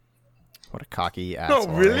 What a cocky Oh,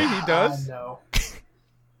 asshole. really? He does? I know.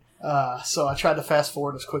 So I tried to fast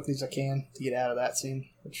forward as quickly as I can to get out of that scene,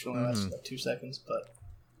 which only lasts like 2 seconds.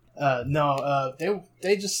 But no,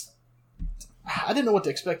 they just I didn't know what to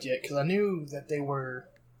expect yet because I knew that they were.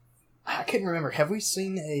 I couldn't remember. Have we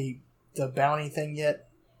seen the bounty thing yet?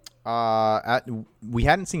 We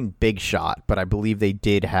hadn't seen Big Shot, but I believe they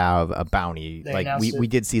did have a bounty. They like announced we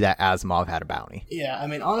it. did see that Asimov had a bounty. Yeah, I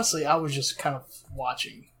mean, honestly, I was just kind of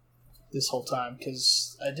watching this whole time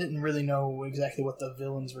because I didn't really know exactly what the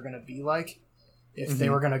villains were going to be like. If they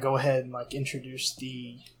were going to go ahead and like introduce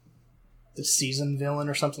the season villain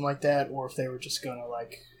or something like that, or if they were just going to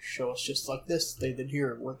like show us just like this they did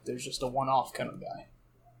here, where there's just a one-off kind of guy.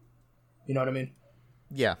 You know what I mean?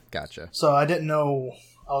 Yeah, gotcha. So I didn't know.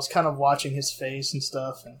 I was kind of watching his face and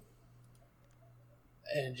stuff,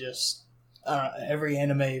 and just every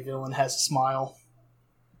anime villain has a smile.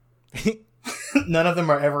 None of them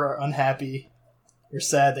are ever unhappy or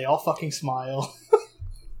sad. They all fucking smile.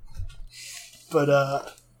 But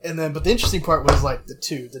the interesting part was like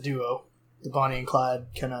the duo, the Bonnie and Clyde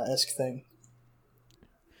kind of esque thing.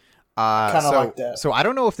 Kind of like that. So I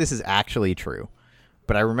don't know if this is actually true,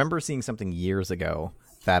 but I remember seeing something years ago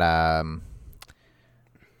that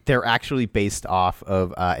they're actually based off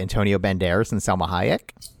of Antonio Banderas and Salma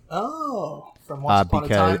Hayek. Oh, from Once Upon a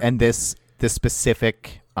Time. And this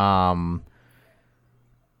specific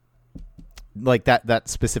like that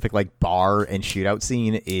specific like bar and shootout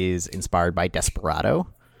scene is inspired by Desperado.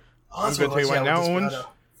 Oh, I'm going to tell you right now, Owens.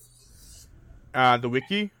 Desperado. The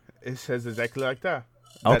wiki, it says exactly like that.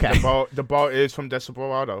 Okay. The ball is from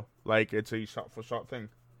Desperado. Like, it's a shot-for-shot thing.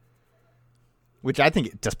 Which I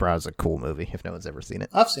think Desperado's a cool movie if no one's ever seen it.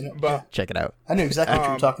 I've seen it. But Check it out. I knew exactly what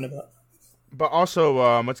you were talking about. But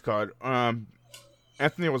also, what's it called?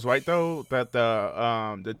 Anthony was right though that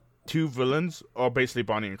the two villains are basically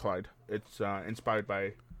Bonnie and Clyde. It's inspired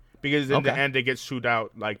by because in the end they get sued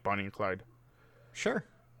out like Bonnie and Clyde. Sure.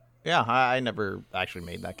 Yeah, I never actually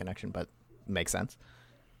made that connection, but makes sense.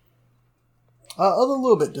 A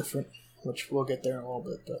little bit different, which we'll get there in a little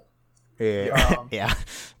bit. But Yeah.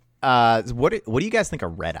 What do you guys think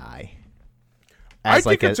of Red Eye? I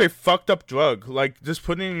think it's a fucked up drug. Like just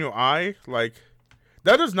putting it in your eye, like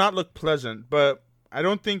that does not look pleasant. But I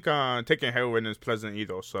don't think taking heroin is pleasant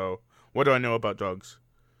either. So what do I know about drugs?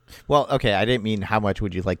 Well, okay, I didn't mean how much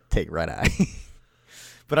would you like to take Red Eye,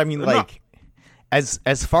 but I mean No. like as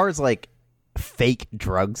far as like fake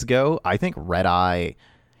drugs go, I think Red Eye.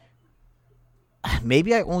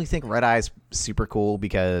 Maybe I only think Red Eye's super cool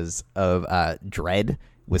because of Dread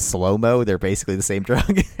with Slow-Mo. They're basically the same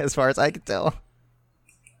drug as far as I can tell.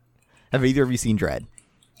 Have either of you seen Dread?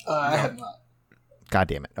 I have not. God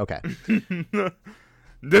damn it. Okay.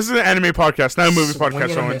 This is an anime podcast, not a movie Swing podcast.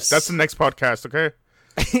 and a Owen. miss. That's the next podcast, okay?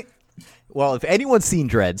 Well, if anyone's seen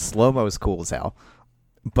Dread, Slow-Mo is cool as hell.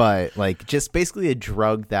 But, like, just basically a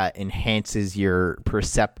drug that enhances your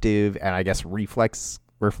perceptive and, I guess, reflexive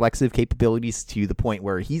capabilities to the point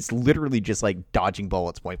where he's literally just, like, dodging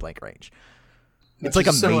bullets point-blank range. It's like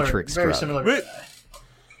a Matrix very drug. similar. Wait.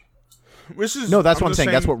 Which is No, that's what I'm just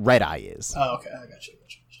saying. That's what Red Eye is. Oh, okay, I got you.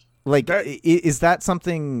 Like, That- is that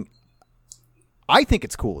something... I think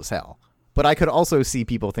it's cool as hell. But I could also see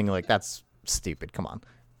people thinking, like, that's stupid. Come on.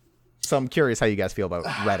 So I'm curious how you guys feel about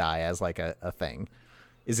Red Eye as, like, a thing.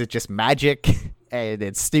 Is it just magic and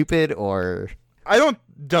it's stupid, or... I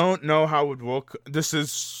don't know how it would work. This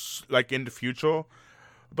is like in the future,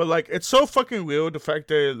 but like it's so fucking weird the fact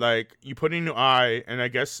that like you put it in your eye and I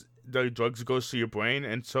guess the drugs goes to your brain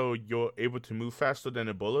and so you're able to move faster than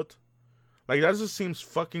a bullet. Like that just seems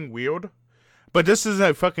fucking weird. But this is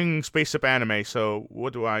a fucking spaceship anime, so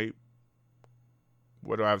what do I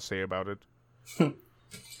have to say about it?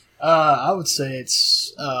 I would say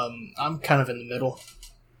it's. I'm kind of in the middle.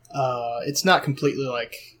 It's not completely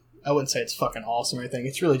like. I wouldn't say it's fucking awesome or anything.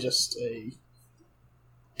 It's really just a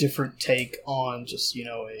different take on just,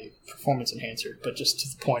 a performance enhancer, but just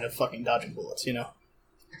to the point of fucking dodging bullets,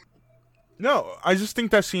 No, I just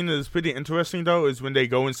think that scene is pretty interesting though, is when they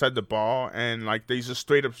go inside the bar and like they just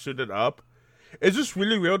straight up shoot it up. It's just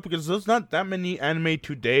really weird because there's not that many anime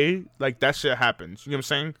today like that shit happens. You know what I'm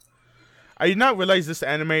saying? I did not realize this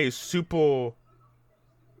anime is super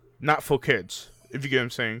not for kids, if you get what I'm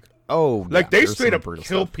saying. Oh, Like yeah, they there's straight some up brutal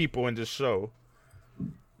kill stuff. people in this show.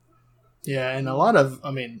 Yeah, and a lot of.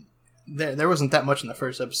 I mean, there wasn't that much in the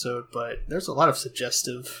first episode, but there's a lot of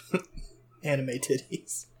suggestive anime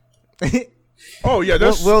titties. Oh yeah,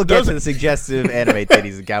 We'll get to the suggestive anime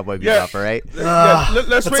titties and Cowboy Yeah. Bebop, all right? Let's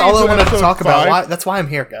That's wait all I until wanted to episode talk about. 5. That's why I'm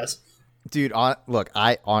here, guys. Dude, no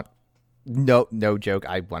joke.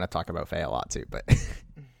 I want to talk about Faye a lot too, but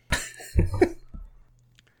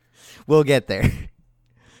we'll get there.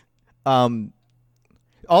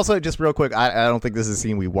 Also, just real quick, I don't think this is a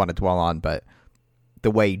scene we want to dwell on, but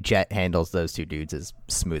the way Jet handles those two dudes is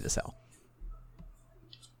smooth as hell.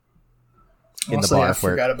 in Honestly, the bar I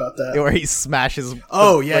forgot about that. where he smashes.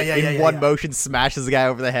 Oh, yeah, in one motion, smashes the guy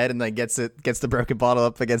over the head and then gets the broken bottle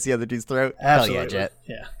up against the other dude's throat. Absolutely. Hell yeah, Jet.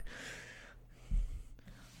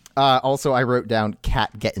 Yeah. Also, I wrote down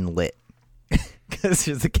cat getting lit because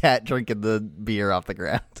there's a cat drinking the beer off the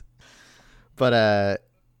ground. But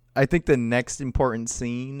I think the next important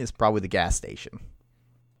scene is probably the gas station.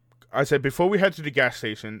 I said before we head to the gas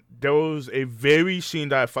station, there was a very scene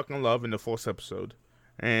that I fucking love in the 4th episode.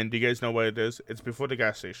 And do you guys know what it is? It's before the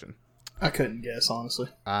gas station. I couldn't guess, honestly.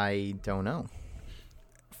 I don't know.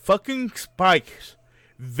 Fucking Spike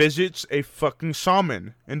visits a fucking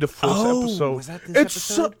shaman in the 4th episode. Was that this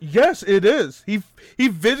episode? Yes, it is. He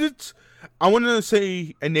visits, I want to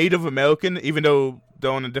say, a Native American, even though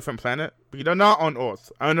they're on a different planet. But they're not on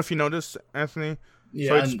Earth. I don't know if you know this, Anthony. Yeah,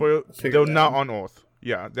 sorry to spoil. They're not on Earth.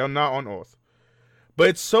 Yeah, they're not on Earth. But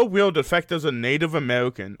it's so weird the fact there's a Native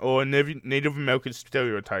American or a Native American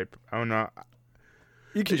stereotype. I don't know.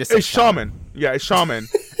 You can just a shaman. Yeah, a shaman.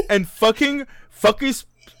 And fucking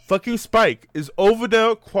Spike is over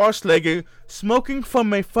there cross-legged smoking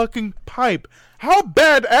from a fucking pipe. How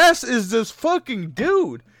badass is this fucking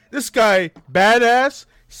dude? This guy badass,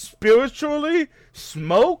 spiritually,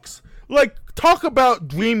 smokes. Like, talk about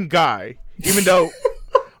dream guy.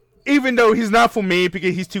 Even though he's not for me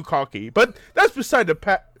because he's too cocky. But that's beside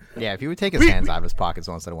the Yeah, if you would take his hands out of his pockets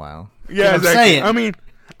once in a while. Yeah, exactly. I mean,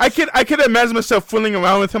 I could imagine myself fooling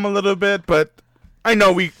around with him a little bit, but I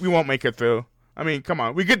know we won't make it through. I mean, come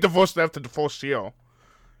on. We get divorced after the 4th year.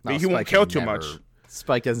 No, he won't care too much.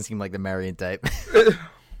 Spike doesn't seem like the Marion type.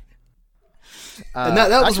 And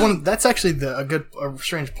that was one. That's actually a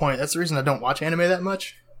strange point. That's the reason I don't watch anime that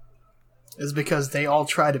much. Is because they all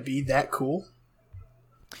try to be that cool.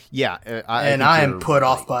 Yeah, I am put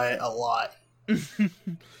off by it a lot.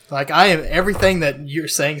 Like I am everything that you're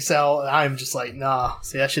saying, Sal. I'm just like, nah.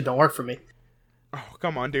 See, that shit don't work for me. Oh,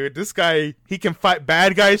 come on, dude. This guy, he can fight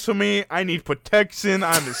bad guys for me. I need protection.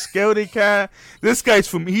 I'm a scaredy cat. This guy's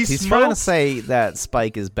for me. He's trying to say that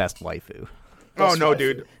Spike is best waifu. Oh no,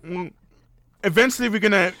 dude. Eventually,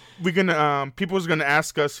 people's gonna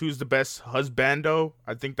ask us who's the best husbando.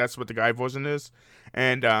 I think that's what the guy version is,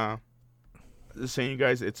 and just saying, you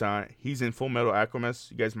guys, it's he's in Full Metal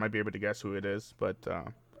Alchemist. You guys might be able to guess who it is, but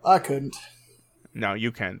I couldn't. No,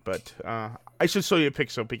 you can't. But I should show you a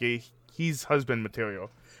picture because he's husband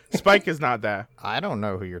material. Spike is not there. I don't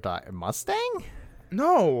know who you're talking. Mustang?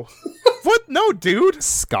 No. What? No, dude.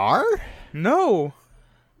 Scar? No.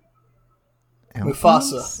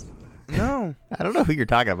 Mufasa. No. I don't know who you're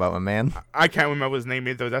talking about, my man. I can't remember his name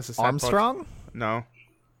either. That's a sad Armstrong? Part. No.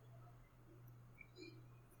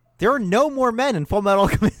 There are no more men in Full Metal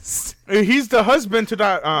Alchemist. He's the husband to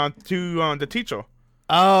that the teacher.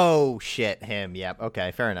 Oh shit, him. Yep.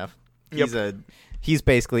 Okay, fair enough. He's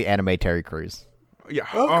basically anime Terry Crews. Yeah.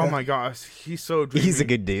 Okay. Oh my gosh, he's so dreamy. He's a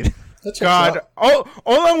good dude. God, all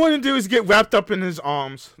I want to do is get wrapped up in his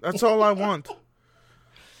arms. That's all I want.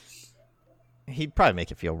 He'd probably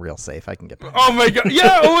make it feel real safe. I can get that. Oh my god.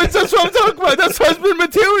 Yeah, that's what I'm talking about. That's husband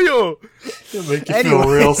material. He'll make you feel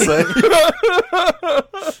real safe.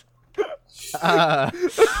 Well,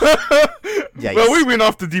 we went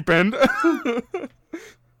off the deep end.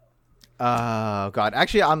 Oh god.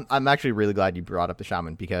 Actually, I'm actually really glad you brought up the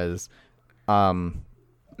shaman because no,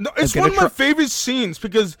 it's one of my favorite scenes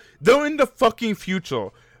because they're in the fucking future.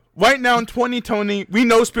 Right now in 2020, we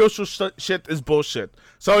know spiritual shit is bullshit.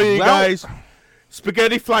 Sorry, guys.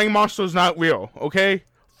 Spaghetti flying monster is not real, okay?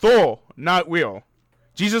 Thor, not real.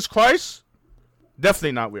 Jesus Christ,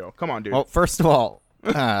 definitely not real. Come on, dude. Well, first of all,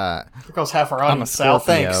 here goes half our audience. I'm a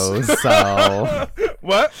Scorpio, so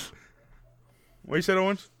what? What you said,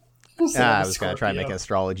 Owens? I was gonna try and make an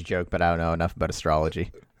astrology joke, but I don't know enough about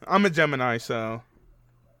astrology. I'm a Gemini, so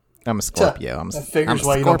I'm a Scorpio. That figures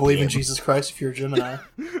why you don't believe in Jesus Christ if you're a Gemini.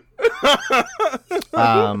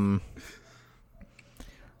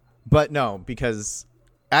 But no, because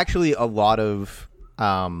actually a lot of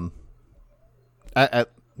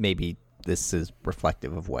maybe this is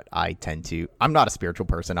reflective of what I tend to. I'm not a spiritual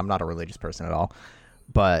person. I'm not a religious person at all.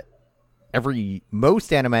 But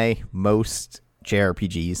most anime, most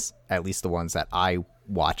JRPGs, at least the ones that I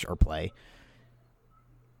watch or play,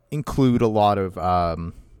 include a lot of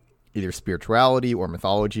either spirituality or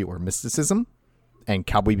mythology or mysticism, and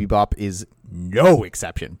Cowboy Bebop is no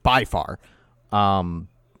exception by far.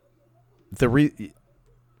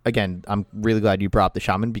 Again, I'm really glad you brought up the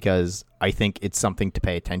shaman because I think it's something to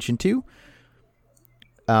pay attention to.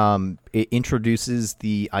 It introduces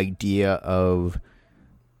the idea of,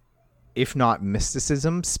 if not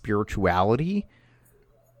mysticism, spirituality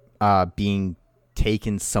being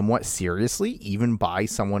taken somewhat seriously, even by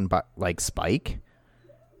someone like Spike.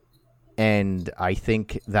 And I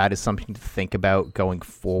think that is something to think about going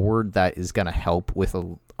forward that is going to help with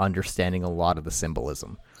understanding a lot of the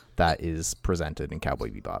symbolism that is presented in Cowboy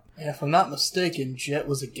Bebop. And if I'm not mistaken, Jet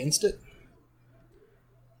was against it.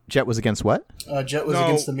 Jet was against what? Jet was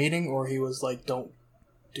against the meeting, or he was like, don't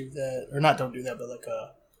do that. Or not don't do that, but like,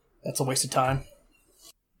 that's a waste of time.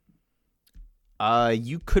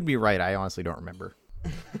 You could be right. I honestly don't remember.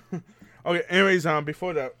 Okay, anyways,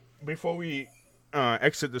 before we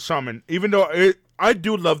exit the shaman, even though I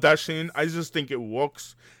do love that scene, I just think it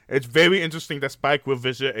works. It's very interesting that Spike will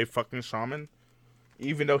visit a fucking shaman,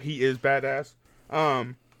 even though he is badass.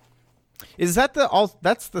 Is that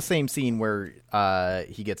that's the same scene where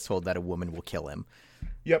he gets told that a woman will kill him?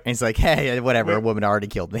 Yep. And he's like, hey, whatever, a woman already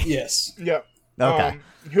killed me. Yes. Yep. Okay.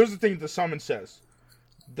 Here's the thing the shaman says.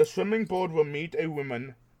 The swimming board will meet a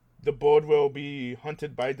woman. The board will be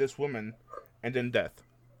hunted by this woman, and then death.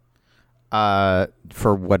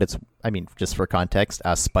 For what it's, I mean, just for context,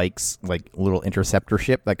 Spike's like little interceptor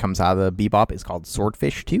ship that comes out of the Bebop is called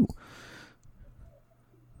Swordfish 2.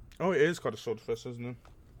 Oh, it is called a swordfish, isn't it?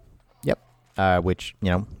 Yep. Which,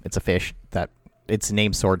 you know, it's a fish that it's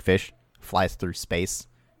named Swordfish, flies through space,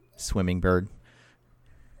 swimming bird.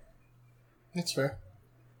 That's fair.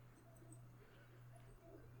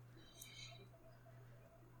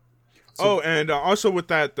 And also with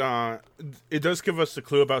that, it does give us a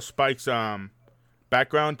clue about Spike's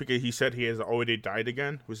background, because he said he has already died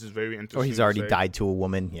again, which is very interesting. Or he's already died to a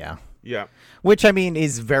woman, yeah. Yeah. Which, I mean,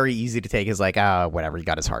 is very easy to take as like, whatever, he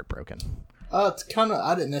got his heart broken. It's kind of,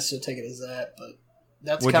 I didn't necessarily take it as that, but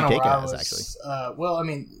that's What'd kind of you where take I it as, was. Well, I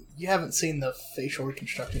mean, you haven't seen the facial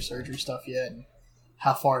reconstructive surgery stuff yet, and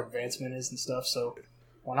how far advancement is and stuff. So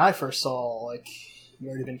when I first saw, like, you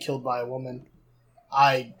already been killed by a woman,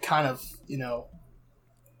 I kind of,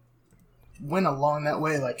 went along that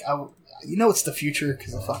way. Like, it's the future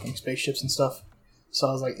because of fucking spaceships and stuff. So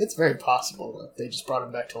I was like, it's very possible that they just brought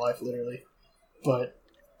him back to life, literally. But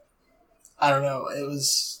I don't know. It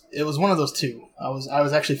was one of those two. I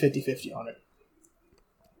was actually 50-50 on it.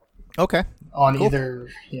 Okay. On cool. Either,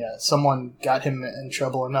 someone got him in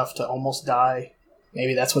trouble enough to almost die.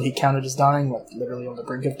 Maybe that's what he counted as dying, like literally on the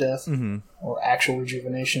brink of death, or actual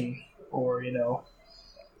rejuvenation, or, I don't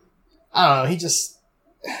know.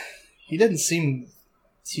 He didn't seem,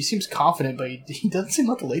 he seems confident, but he doesn't seem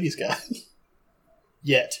like a ladies' guy.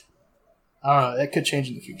 Yet. I don't know. That could change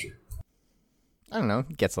in the future. I don't know.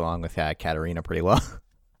 He gets along with Katarina pretty well.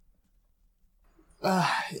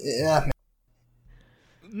 Yeah.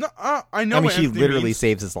 No, I know. I mean, she literally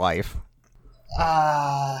saves his life.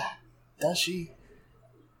 Does she?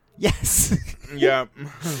 Yes. Yeah.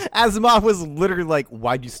 Asimov was literally like,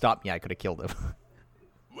 "Why'd you stop me? I could have killed him."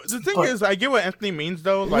 The thing is, I get what Anthony means,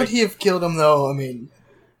 though. Would he have killed him, though? I mean...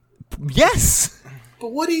 Yes!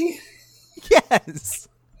 But would he? Yes!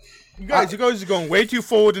 You guys are going way too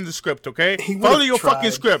forward in the script, okay? Follow your fucking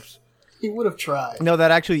scripts. He would have tried. No, that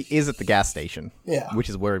actually is at the gas station. Yeah. Which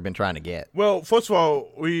is where we've been trying to get. Well, first of all,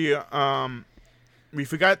 we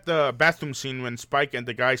forgot the bathroom scene when Spike and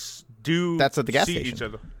the guys That's at the gas see station. each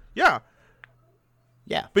other. Yeah.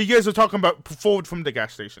 Yeah. But you guys are talking about forward from the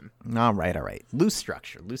gas station. All right. Loose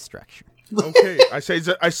structure. Okay, I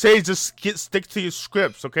say just stick to your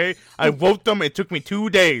scripts, okay? I wrote them. It took me 2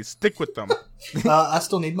 days. Stick with them. I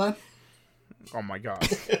still need mine. Oh my god.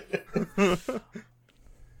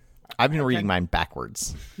 I've been reading mine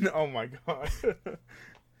backwards. Oh my god.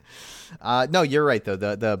 No, you're right though.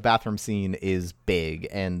 The bathroom scene is big,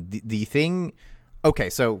 and the thing. Okay,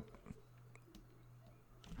 so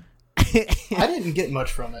I didn't get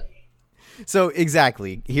much from it. So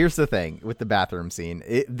exactly, here's the thing with the bathroom scene.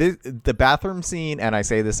 The bathroom scene, and I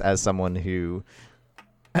say this as someone who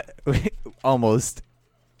almost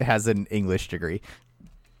has an English degree.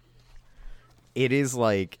 It is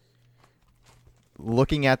like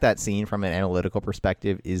looking at that scene from an analytical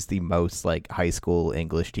perspective is the most like high school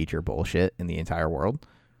English teacher bullshit in the entire world.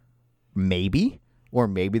 Maybe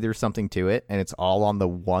there's something to it, and it's all on the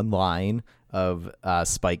one line of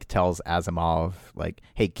Spike tells Asimov, like,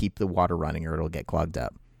 hey, keep the water running or it'll get clogged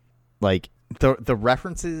up. Like, the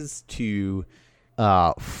references to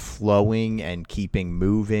flowing and keeping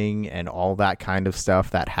moving and all that kind of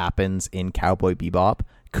stuff that happens in Cowboy Bebop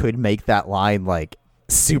could make that line, like,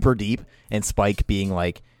 super deep, and Spike being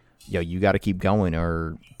like, yo, you got to keep going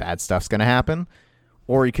or bad stuff's going to happen.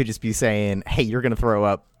 Or he could just be saying, hey, you're going to throw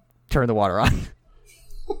up, turn the water on.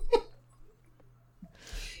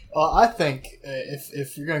 Well, I think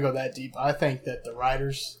if you're going to go that deep, I think that the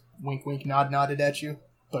writers wink, wink, nodded at you,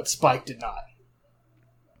 but Spike did not.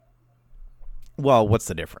 Well, what's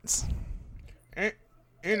the difference?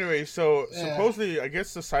 Anyway, so supposedly, I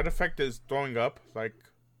guess the side effect is throwing up, like,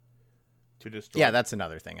 to destroy. Yeah, that's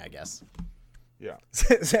another thing, I guess. Yeah.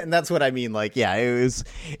 And that's what I mean. Like, yeah,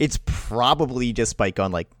 it's probably just Spike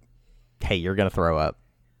on, like, hey, you're going to throw up.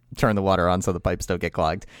 Turn the water on so the pipes don't get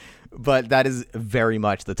clogged. But that is very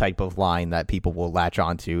much the type of line that people will latch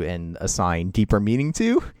onto and assign deeper meaning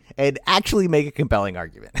to and actually make a compelling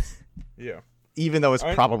argument. Yeah. Even though it's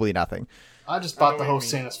probably nothing. I just bought the whole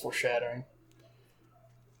scene as foreshadowing.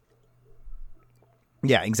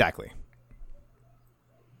 Yeah, exactly.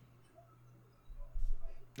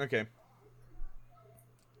 Okay.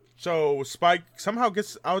 So Spike somehow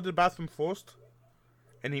gets out of the bathroom first,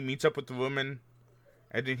 and he meets up with the woman,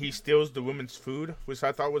 and then he steals the woman's food, which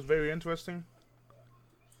I thought was very interesting.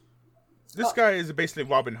 This guy is basically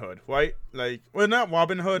Robin Hood, right? Like, well, not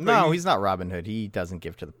Robin Hood. No, he's not Robin Hood. He doesn't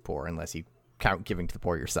give to the poor unless you count giving to the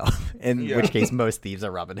poor yourself. In which case, most thieves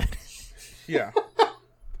are Robin Hood. Yeah.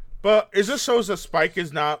 But it just shows that Spike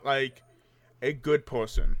is not, like, a good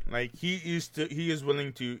person. Like, he's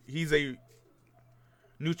a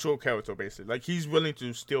neutral character, basically. Like, he's willing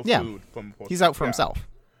to steal food from a person. He's out for himself.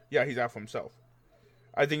 Yeah, he's out for himself.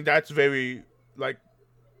 I think that's very, like,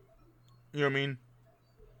 you know what I mean?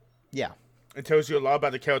 Yeah. It tells you a lot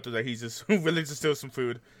about the character that he's just willing to steal some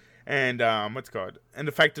food. And, what's it called? And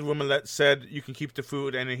the fact that the woman said you can keep the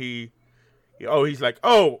food, and then he's like,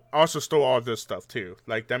 I also stole all this stuff too.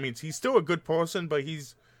 Like, that means he's still a good person, but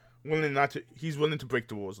he's willing to break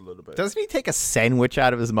the rules a little bit. Doesn't he take a sandwich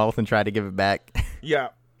out of his mouth and try to give it back? Yeah.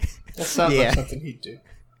 That sounds like something he'd do.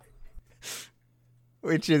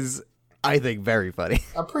 Which is, I think, very funny.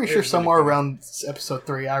 I'm pretty sure somewhere around episode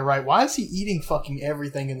 3, I write, why is he eating fucking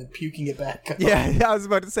everything and then puking it back up? Yeah, I was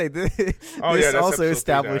about to say, this also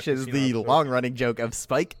establishes the long-running joke of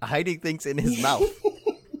Spike hiding things in his mouth.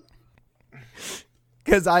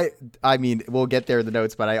 Because I mean, we'll get there in the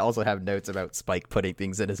notes, but I also have notes about Spike putting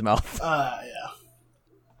things in his mouth.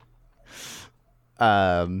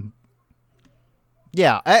 Yeah.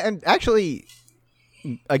 Yeah, and actually,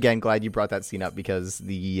 again, glad you brought that scene up because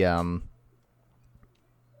we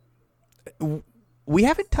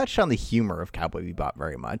haven't touched on the humor of Cowboy Bebop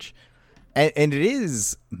very much, and it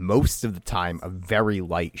is most of the time a very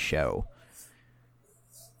light show,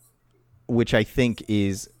 which I think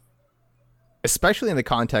is, especially in the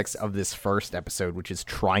context of this first episode, which is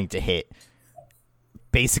trying to hit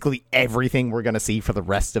basically everything we're going to see for the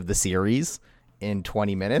rest of the series in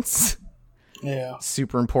 20 minutes. Yeah.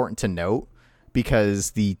 Super important to note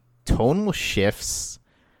because the tonal shifts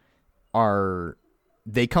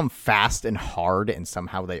they come fast and hard and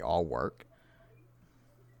somehow they all work.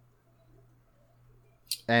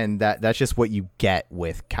 And that's just what you get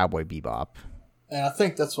with Cowboy Bebop. And I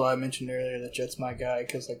think that's why I mentioned earlier that Jet's my guy,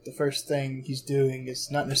 because like the first thing he's doing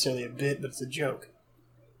is not necessarily a bit, but it's a joke.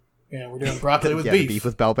 You know, we're doing broccoli with beef. Beef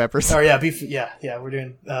with bell peppers. Oh yeah, beef. Yeah, we're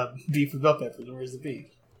doing beef with bell peppers. Where's the beef?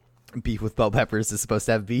 Beef with bell peppers is supposed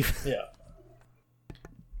to have beef. Yeah.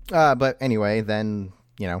 But anyway, then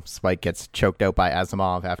Spike gets choked out by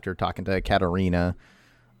Asimov after talking to Katarina.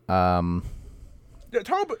 Yeah,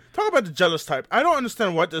 talk about the jealous type. I don't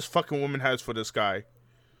understand what this fucking woman has for this guy.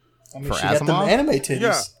 I mean, for she Asimov? got them anime titties.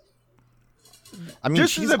 Yeah. I mean,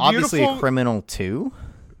 she's obviously a criminal too.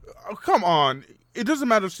 Oh, come on. It doesn't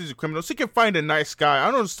matter if she's a criminal. She can find a nice guy. I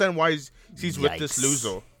don't understand why she's with this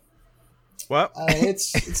loser. What?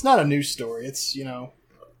 It's not a news story. It's,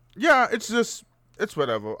 Yeah, it's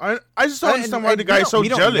whatever. I just don't understand why the guy is so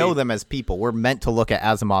jelly. We don't know them as people. We're meant to look at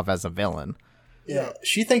Asimov as a villain. Yeah,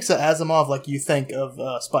 she thinks of Asimov like you think of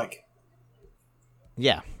Spike.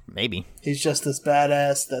 Yeah, maybe. He's just this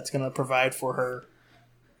badass that's going to provide for her.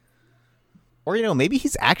 Or, maybe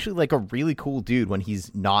he's actually like a really cool dude when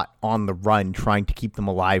he's not on the run trying to keep them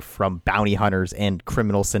alive from bounty hunters and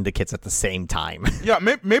criminal syndicates at the same time. Yeah,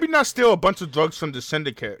 maybe not steal a bunch of drugs from the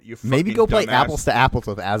syndicate. You maybe go play apples to apples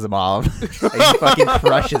with Asimov. And he fucking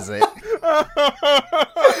crushes it.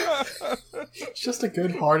 It's just a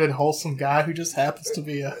good-hearted, wholesome guy who just happens to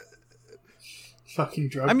be a fucking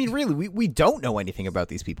drug. I mean, really, we don't know anything about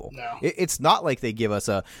these people. No. It's not like they give us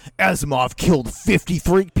Asimov killed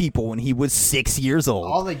 53 people when he was 6 years old.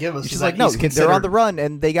 All they give us is is like, that no, they're on the run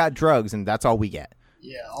and they got drugs and that's all we get.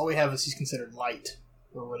 Yeah, all we have is he's considered light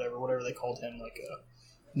or whatever they called him, like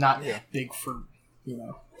not big fruit,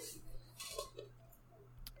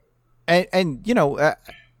 And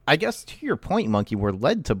I guess to your point, Monkey, we're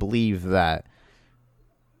led to believe that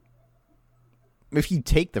if you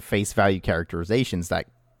take the face value characterizations, that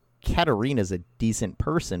Katarina's a decent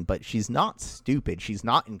person, but she's not stupid. She's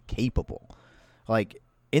not incapable. Like,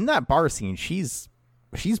 in that bar scene, she's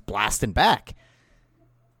blasting back.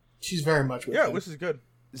 She's very much with Yeah, him. Whis is good.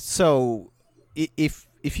 So, if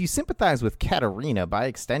you sympathize with Katerina, by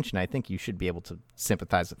extension, I think you should be able to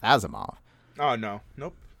sympathize with Asimov. Oh no,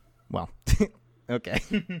 nope. Well, okay.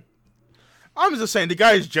 I'm just saying the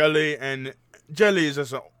guy is jelly, and jelly is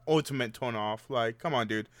just an ultimate turn off. Like, come on,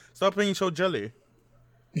 dude, stop being so jelly.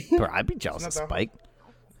 Bro, I'd be jealous of It's not that Spike.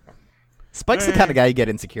 Spike's the kind of guy you get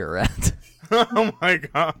insecure around. Oh my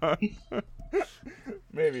god.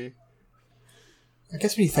 Maybe. I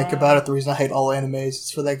guess when you think about it, the reason I hate all animes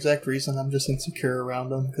is for the exact reason I'm just insecure around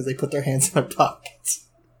them because they put their hands in their pockets.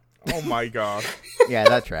 Oh my god. Yeah,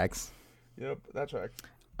 that tracks. Yep, that's right.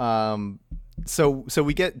 So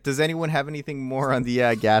we get. Does anyone have anything more on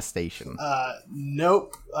the gas station?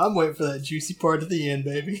 Nope. I'm waiting for that juicy part at the end,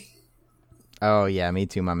 baby. Oh yeah, me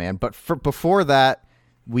too, my man. But before that,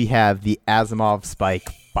 we have the Asimov Spike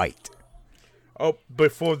fight. Oh,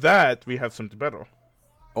 before that, we have something better.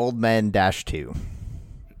 Old Men -2.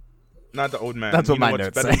 Not the old man. That's what You know my what's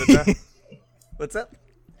notes better say. than that? What's up?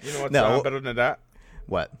 You know what's No. better than that?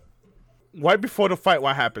 What? Right before the fight,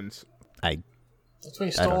 what happens? That's when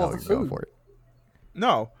he I don't stole know all what the you're going food. for it.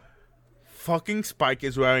 No. Fucking Spike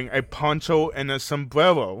is wearing a poncho and a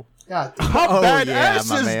sombrero. God, How Oh, badass yeah,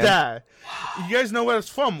 my is man. that? You guys know where it's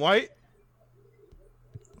from, right?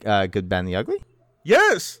 Good, Bad, and the Ugly?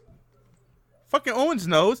 Yes. Fucking Owens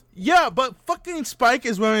knows. Yeah, but fucking Spike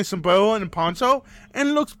is wearing a sombrero and a poncho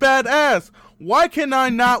and looks badass. Why can I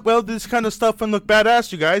not wear this kind of stuff and look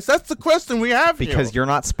badass, you guys? That's the question we have here. Because you're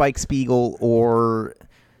not Spike Spiegel or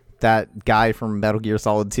that guy from Metal Gear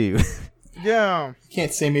Solid 2. Yeah. you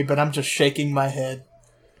can't see me, but I'm just shaking my head.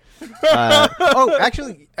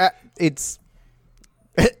 Actually, it's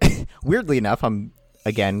weirdly enough. I'm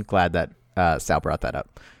again glad that Sal brought that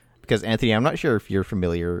up because Anthony, I'm not sure if you're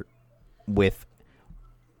familiar with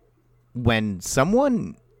when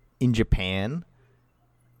someone in Japan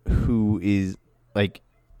who is like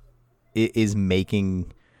is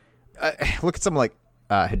making look at someone like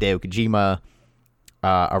Hideo Kojima,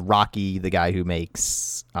 Araki, the guy who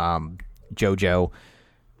makes JoJo,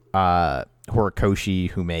 Horikoshi,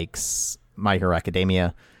 who makes My Hero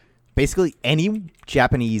Academia. Basically, any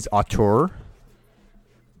Japanese auteur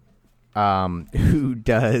who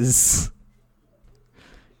does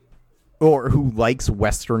or who likes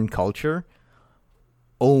Western culture,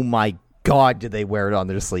 oh my god, do they wear it on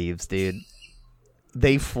their sleeves, dude.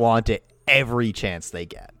 They flaunt it every chance they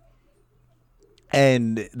get.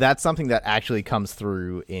 And that's something that actually comes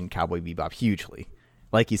through in Cowboy Bebop hugely.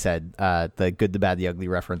 Like you said, the Good, the Bad, the Ugly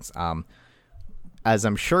reference. As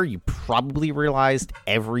I'm sure you probably realized,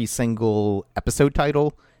 every single episode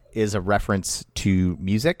title is a reference to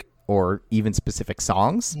music or even specific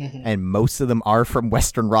songs, and most of them are from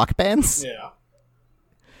Western rock bands. Yeah.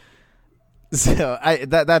 So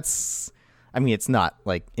that's, I mean, it's not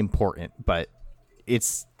like important, but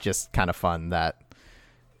it's just kind of fun that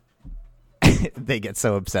they get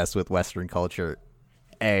so obsessed with Western culture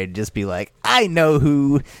and just be like, I know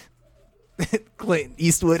who Clint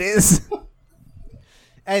Eastwood is.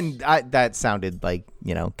 And that sounded like,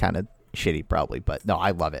 kind of shitty probably, but no,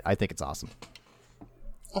 I love it. I think it's awesome.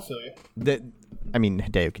 I feel you.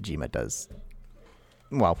 Hideo Kojima does.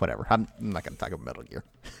 Well, whatever. I'm not going to talk about Metal Gear.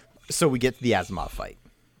 So we get to the Asimov fight,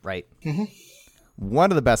 right? Mm-hmm. One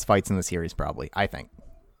of the best fights in the series, probably, I think.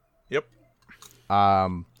 Yep.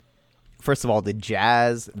 First of all, the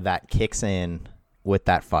jazz that kicks in with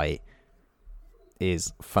that fight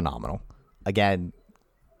is phenomenal. Again,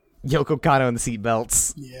 Yoko Kanno and the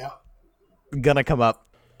seatbelts. Yeah. Gonna come up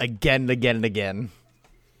again and again and again.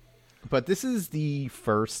 But this is the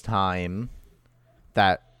first time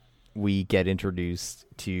that we get introduced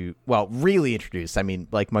to, well, really introduced. I mean,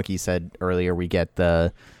 like Monkey said earlier, we get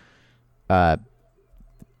the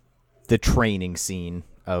training scene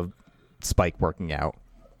of Spike working out.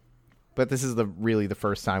 But this is really the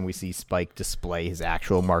first time we see Spike display his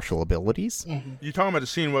actual martial abilities. Mm-hmm. You talking about the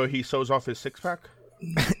scene where he sews off his six-pack?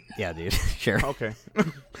 Yeah, dude. Sure. Okay.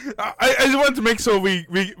 I just wanted to make sure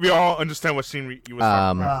we all understand what scene you was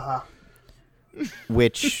talking about.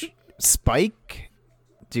 Which Spike,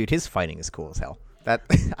 dude, his fighting is cool as hell. That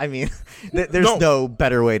I mean, there's no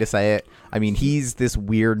better way to say it. I mean, he's this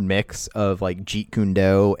weird mix of like Jeet Kune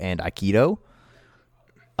Do and Aikido.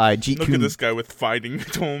 Look at this guy with fighting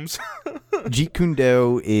tomes. Jeet Kune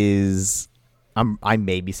Do is, I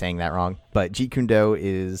may be saying that wrong, but Jeet Kune Do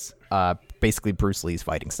is basically Bruce Lee's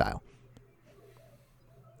fighting style.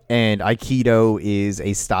 And Aikido is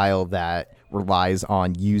a style that relies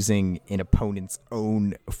on using an opponent's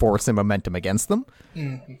own force and momentum against them.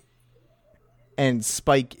 Mm-hmm. And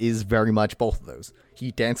Spike is very much both of those.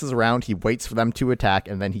 He dances around, he waits for them to attack,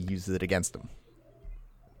 and then he uses it against them.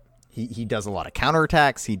 He does a lot of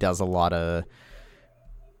counterattacks. He does a lot of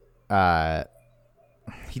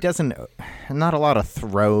he doesn't not a lot of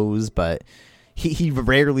throws, but he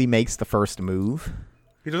rarely makes the first move.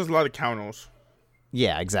 He does a lot of counters.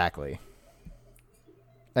 Yeah, exactly.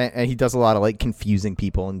 And he does a lot of like confusing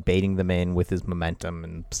people and baiting them in with his momentum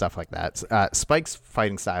and stuff like that. Spike's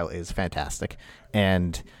fighting style is fantastic,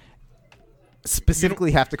 and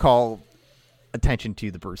specifically have to call attention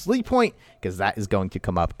to the Bruce Lee point because that is going to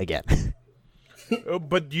come up again.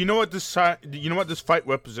 But do you know what this fight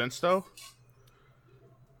represents, though?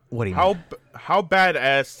 What do you mean? How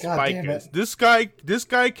badass God Spike damn is. it. This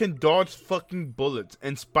guy can dodge fucking bullets,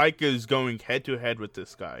 and Spike is going head to head with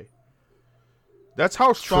this guy. That's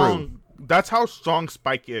how strong. True. That's how strong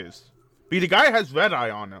Spike is. But the guy has red eye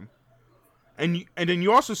on him, and then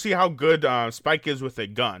you also see how good Spike is with a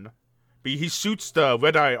gun. But he shoots the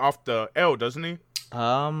red eye off the L, doesn't he?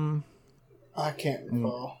 I can't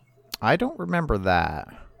recall. I don't remember that.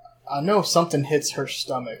 I know something hits her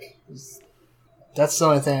stomach. That's the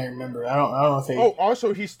only thing I remember. I don't know if they. Oh,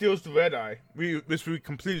 also he steals the red eye. We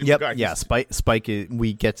completely Yep. forgot. Yeah. Spike.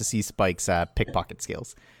 We get to see Spike's pickpocket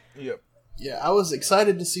skills. Yep. Yeah, I was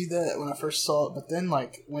excited to see that when I first saw it, but then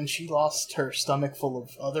like when she lost her stomach full of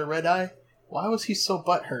other red eye, why was he so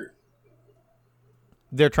butthurt?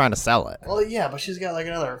 They're trying to sell it. Well, yeah, but she's got like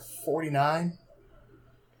another 49.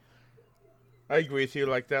 I agree with you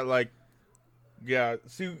like that. Like, yeah.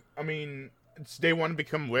 See, I mean, they want to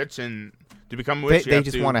become rich, and to become rich, They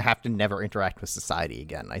just want to have to never interact with society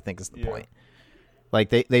again. I think is the point. Like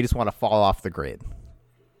they just want to fall off the grid.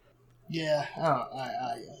 Yeah,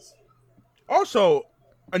 I guess. Also,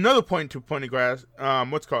 another point to Ponegras,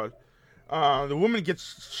 what's it called? The woman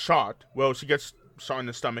gets shot. Well, she gets shot in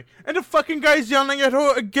the stomach, and the fucking guy's yelling at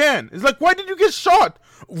her again. It's like, why did you get shot?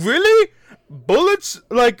 Really? Bullets?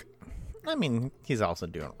 Like, I mean, he's also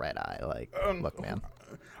doing red eye. Like, look, man.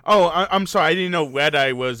 oh, I'm sorry, I didn't know red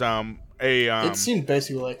eye was It seemed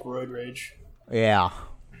basically like road rage. Yeah.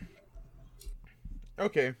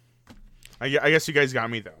 Okay. I guess you guys got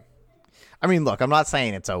me though. I mean, look, I'm not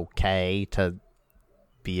saying it's okay to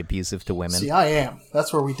be abusive to women. See, I am.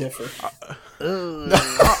 That's where we differ.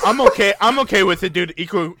 I'm okay. I'm okay with it, dude.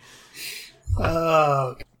 Equal.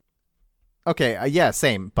 Okay, yeah,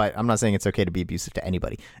 same. But I'm not saying it's okay to be abusive to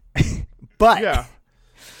anybody. But Yeah.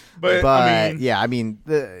 But I mean,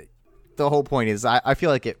 the whole point is, I feel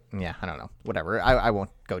like it. Yeah, I don't know. Whatever. I won't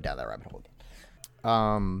go down that rabbit hole.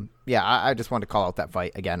 Yeah, I just wanted to call out that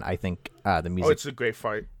fight again. I think the music. it's a great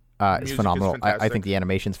fight. It's phenomenal. I think fantastic. the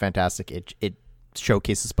animation's fantastic. It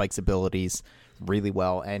showcases Spike's abilities really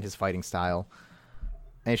well and his fighting style.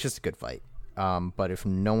 And it's just a good fight. But if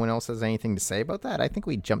no one else has anything to say about that, I think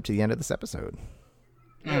we jump to the end of this episode.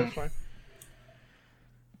 Yeah, that's fine.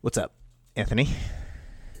 What's up, Anthony?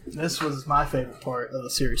 This was my favorite part of the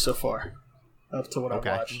series so far, up to what I've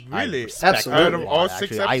watched. Really? Absolutely. Out of all Actually,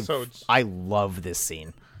 6 episodes. I love this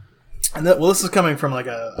scene. And this is coming from like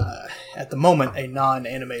at the moment, a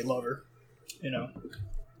non-anime lover. You know,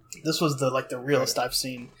 this was the realest I've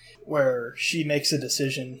seen, where she makes a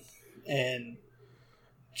decision and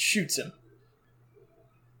shoots him,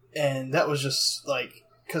 and that was just like,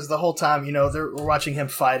 because the whole time, you know, we're watching him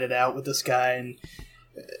fight it out with this guy, and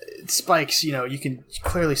Spike's, you know, you can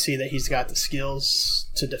clearly see that he's got the skills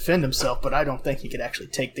to defend himself, but I don't think he could actually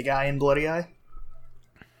take the guy in Bloody Eye.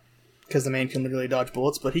 Because the man can literally dodge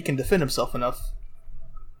bullets, but he can defend himself enough.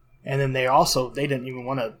 And then they didn't even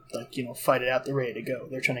want to, fight it out. They're ready to go.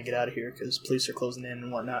 They're trying to get out of here because police are closing in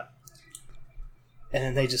and whatnot. And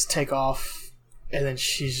then they just take off, and then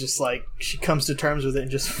she's just like, she comes to terms with it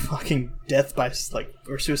and just fucking death by,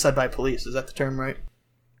 or suicide by police. Is that the term, right?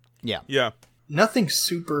 Yeah. Yeah. Nothing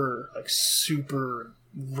super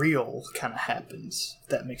real kind of happens, if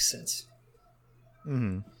that makes sense.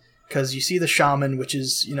 Mm-hmm. Because you see the shaman, which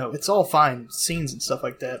is, it's all fine scenes and stuff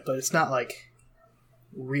like that, but it's not,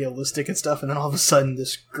 realistic and stuff. And then all of a sudden,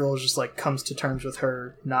 this girl just, comes to terms with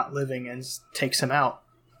her not living and takes him out.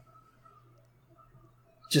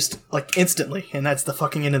 Just, instantly. And that's the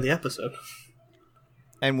fucking end of the episode.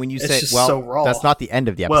 And when you It's say, just well, so raw. that's not the end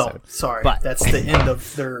of the episode. Well, sorry. But That's the end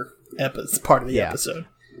of their part of the Yeah. episode.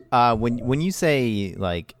 When you say,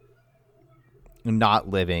 not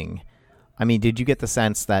living, I mean, did you get the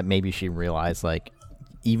sense that maybe she realized,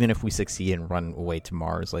 even if we succeed and run away to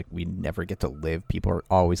Mars, we never get to live. People are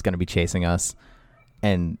always going to be chasing us.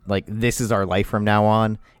 And, this is our life from now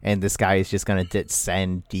on. And this guy is just going to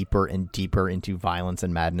descend deeper and deeper into violence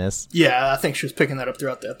and madness. Yeah, I think she was picking that up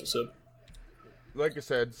throughout the episode. Like I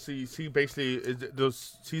said, she basically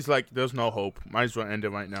she's like, there's no hope. Might as well end it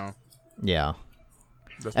right now. Yeah.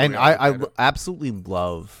 That's the And way look I at it. absolutely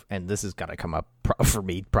love, and this is gonna come up for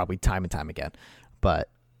me probably time and time again, but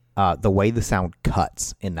the way the sound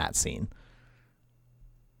cuts in that scene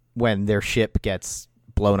when their ship gets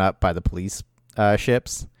blown up by the police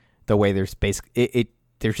ships, the way there's basically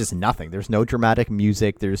there's just nothing. There's no dramatic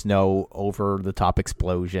music. There's no over the top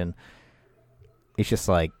explosion. It's just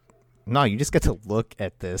like, no, you just get to look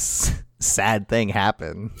at this sad thing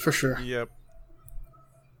happen. For sure. Yep.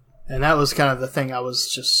 And that was kind of the thing I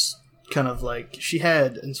was just kind of like, she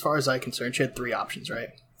had, as far as I'm concerned, she had 3 options, right?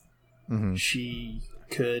 Mm-hmm. She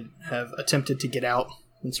could have attempted to get out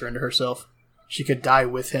and surrender herself. She could die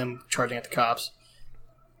with him charging at the cops.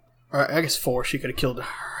 Or I guess 4, she could have killed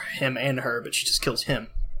him and her, but she just kills him.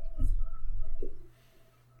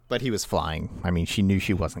 But he was flying. I mean, she knew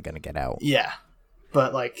she wasn't going to get out. Yeah.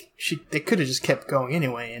 But, like, they could have just kept going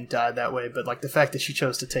anyway and died that way, but, like, the fact that she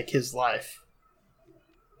chose to take his life,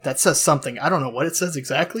 that says something. I don't know what it says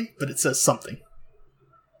exactly, but it says something.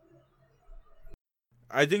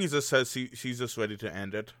 I think it just says she's just ready to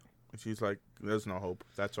end it. She's like, there's no hope.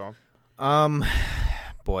 That's all.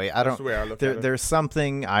 Boy, I That's don't. the way I look at it. There's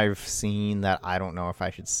something I've seen that I don't know if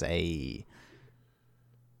I should say.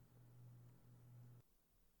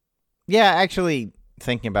 Yeah, actually,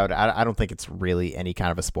 thinking about it, I don't think it's really any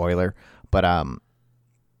kind of a spoiler, but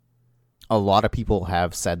a lot of people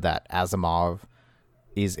have said that Asimov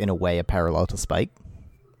is in a way a parallel to Spike,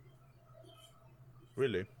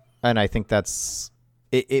 Really? and I think that's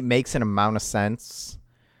it makes an amount of sense.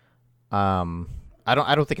 I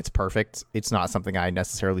don't think it's perfect. It's not something I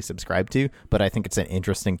necessarily subscribe to, but I think it's an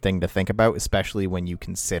interesting thing to think about, especially when you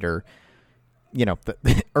consider, you know,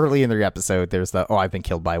 early in the episode, there's the, I've been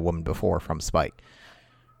killed by a woman before from Spike.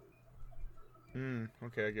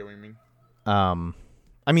 Okay, I get what you mean.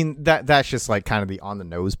 I mean, that's just like kind of the on the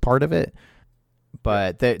nose part of it,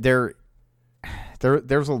 but there's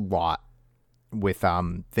a lot with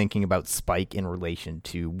thinking about Spike in relation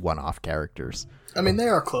to one-off characters. I mean, they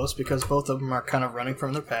are close because both of them are kind of running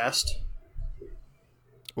from their past.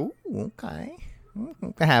 Ooh, okay.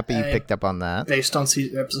 Happy you picked up on that. Based on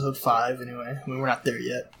episode 5, anyway. I mean, we're not there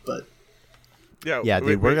yet, but... Yeah,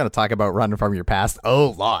 dude, we're going to talk about running from your past a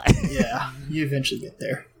lot. Yeah, you eventually get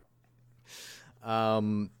there.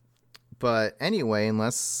 But anyway,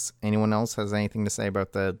 unless anyone else has anything to say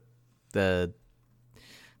about the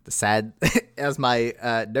sad, as my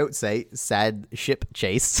notes say, sad ship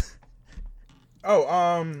chase.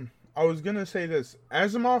 I was gonna say this.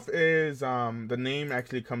 Asimov is the name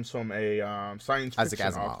actually comes from a science Isaac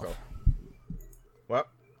fiction Asimov. author. What?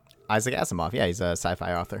 Isaac Asimov, yeah, he's a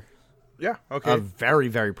sci-fi author. Yeah. Okay. A very,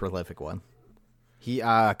 very prolific one. He,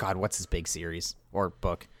 God, what's his big series or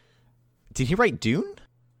book? Did he write Dune?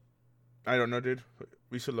 I don't know, dude.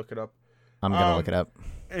 We should look it up. I'm gonna look it up.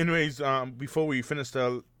 Anyways, before we finish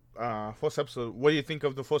the first episode, what do you think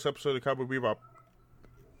of the first episode of Cowboy Bebop,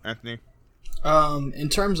 Anthony? In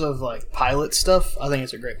terms of, like, pilot stuff, I think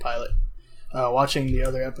it's a great pilot. Watching the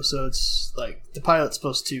other episodes, like, the pilot's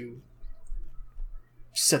supposed to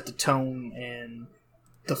set the tone and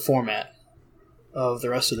the format of the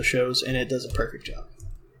rest of the shows, and it does a perfect job.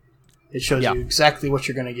 It shows you exactly what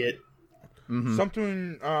you're going to get. Mm-hmm.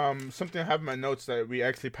 Something I have in my notes that we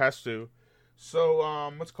actually passed through.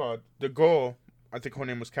 So, what's it called? The girl, I think her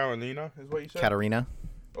name was Carolina, is what you said? Katarina.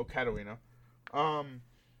 Oh, Katarina.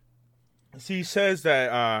 She says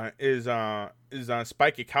that is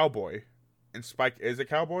Spike a cowboy, and Spike is a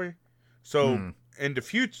cowboy. So in the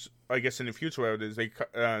future, I guess in the future, whatever it is,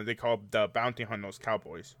 they call the bounty hunters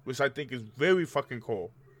cowboys, which I think is very fucking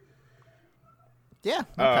cool. Yeah.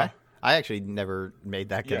 Okay. I actually never made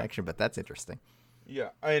that connection, but that's interesting. Yeah,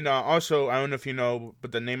 and also I don't know if you know,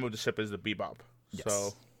 but the name of the ship is the Bebop. Yes.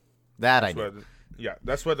 So that I know.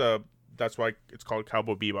 That's why it's called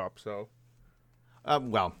Cowboy Bebop. So,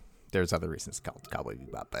 well, there's other reasons it's called Cowboy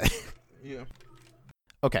Bebop, but yeah.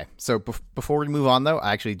 Okay, so before we move on, though,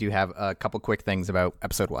 I actually do have a couple quick things about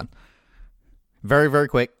episode 1. Very, very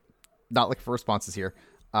quick. Not looking for responses here.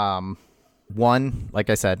 One,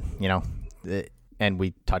 like I said, you know, and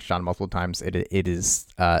we touched on it multiple times. It is.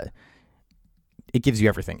 It gives you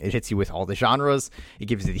everything. It hits you with all the genres. It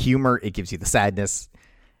gives you the humor. It gives you the sadness.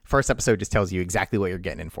 First episode just tells you exactly what you're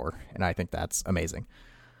getting in for, and I think that's amazing.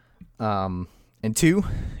 And 2,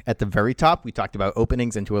 at the very top, we talked about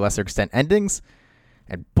openings and to a lesser extent endings.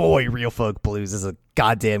 And boy, Real Folk Blues is a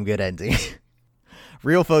goddamn good ending.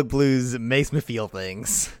 Real Folk Blues makes me feel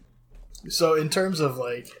things. So in terms of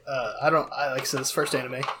like, I like I said, this first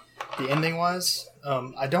anime, the ending wise,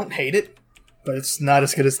 I don't hate it, but it's not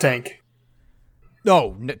as good as Tank.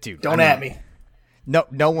 No, dude. Don't at me.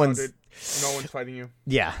 No one's No one's fighting you.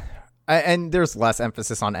 Yeah. And there's less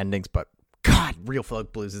emphasis on endings, but God, Real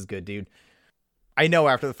Folk Blues is good, dude. I know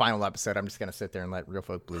after the final episode, I'm just gonna sit there and let Real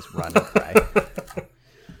Folk Blues run and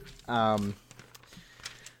cry.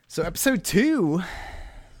 So episode 2.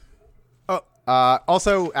 Oh,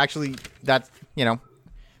 also, actually, that's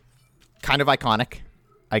kind of iconic,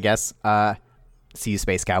 I guess. See You,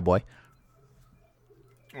 Space Cowboy.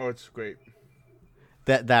 Oh, it's great.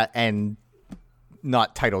 That end,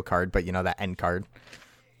 not title card, but that end card.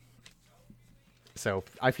 So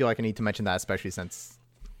I feel like I need to mention that, especially since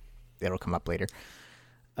it'll come up later.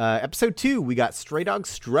 Episode 2, we got Stray Dog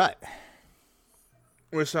Strut.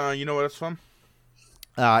 Which, you know what it's from?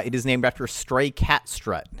 It is named after Stray Cat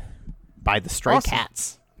Strut by the Stray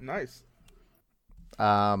Cats. Nice.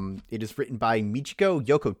 It is written by Michiko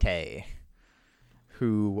Yokote,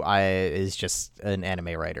 who is just an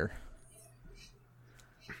anime writer.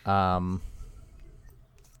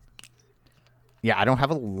 Yeah, I don't have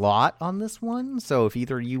a lot on this one, so if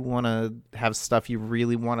either of you want to have stuff you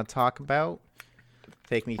really want to talk about,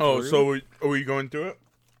 take me through. Oh, so are we going through it?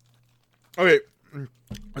 Okay,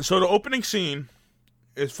 so the opening scene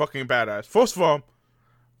is fucking badass. First of all,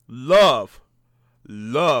 love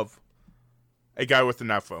a guy with an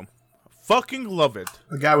afro. Fucking love it.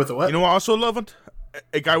 A guy with a what? You know what I also love it?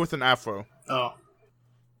 A guy with an afro. Oh.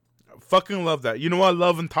 Fucking love that. You know what I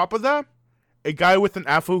love on top of that? A guy with an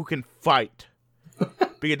afro who can fight.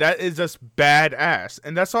 Because that is just badass.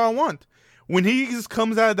 And that's all I want. When he just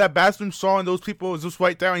comes out of that bathroom stall and those people is just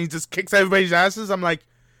right there and he just kicks everybody's asses, I'm like,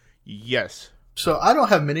 yes. So I don't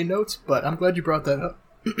have many notes, but I'm glad you brought that up.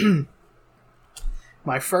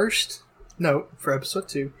 My first note for episode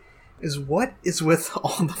 2 is what is with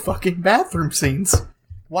all the fucking bathroom scenes?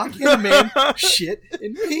 Why can't a man shit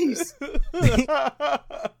in peace?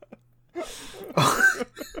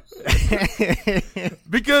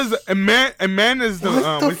 Because a man is the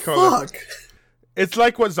what the fuck? It's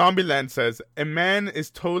like what Zombieland says. A man is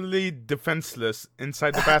totally defenseless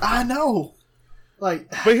inside the bathroom. I know. Like,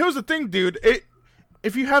 but here's the thing, dude.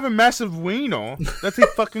 If you have a massive wiener, that's a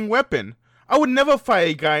fucking weapon. I would never fight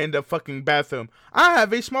a guy in the fucking bathroom. I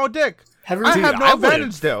have a small dick. I have no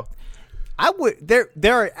advantage there. I would. There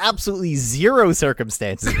are absolutely zero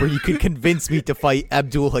circumstances where you could convince me to fight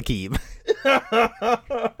Abdul Hakim.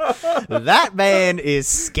 That man is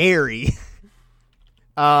scary.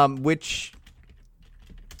 Which,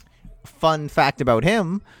 fun fact about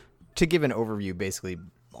him, to give an overview, basically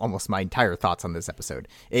almost my entire thoughts on this episode.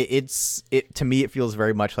 It to me, it feels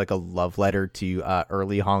very much like a love letter to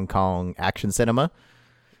early Hong Kong action cinema.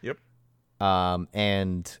 Yep.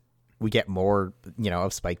 And we get more,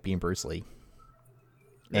 of Spike being Bruce Lee.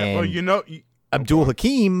 Yeah, and well, Abdul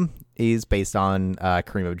Hakim is based on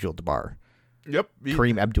Kareem Abdul-Jabbar. Yep.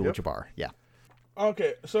 Kareem Abdul-Jabbar. Yeah.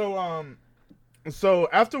 Okay, so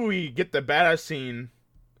after we get the badass scene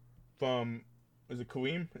from, is it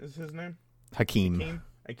Kareem? Is his name? Hakim.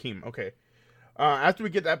 Okay. After we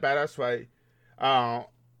get that badass fight,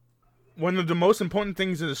 one of the most important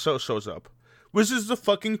things in the show shows up, which is the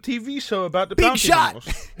fucking TV show about the Big bounty Shot.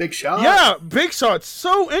 animals. Big Shot. Yeah, Big Shot.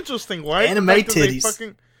 So interesting, right? Anime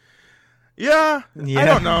titties. Yeah, Yeah. I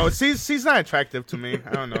don't know. He's not attractive to me.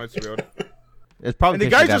 I don't know. It's weird. It's probably And the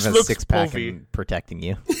because guy she just has a looks six-pack povey. and protecting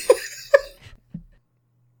you.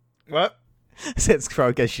 What? It's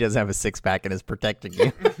probably because she doesn't have a six-pack and is protecting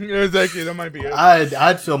you. Exactly. That might be it.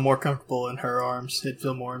 I'd feel more comfortable in her arms. It'd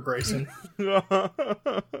feel more embracing. No,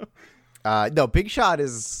 Big Shot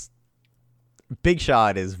is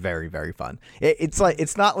very, very fun.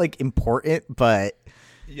 It's not like important, but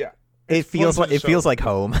Yeah. it feels like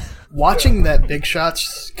home. Watching that Big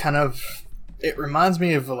Shots it reminds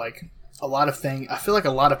me of like a lot of things. I feel like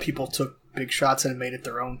a lot of people took Big Shots and made it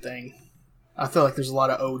their own thing. I feel like there's a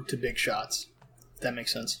lot of ode to Big Shots. If that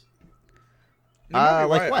makes sense. Like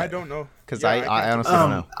like what? I don't know. Because Yeah, I honestly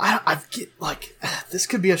don't know. I get like this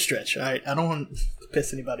could be a stretch. I don't want to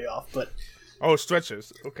piss anybody off, but Oh,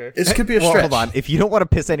 stretches. Okay. this could be a Well, stretch. hold on. If you don't want to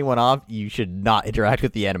piss anyone off, you should not interact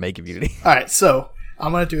with the anime community. All right, so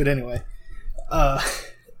I'm gonna do it anyway.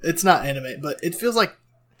 It's not anime, but it feels like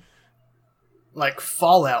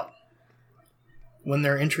Fallout when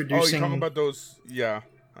they're Oh, you're introducing talking about those? Yeah,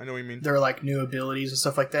 I know what you mean. their like new abilities and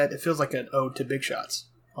stuff like that. It feels like an ode to Big Shots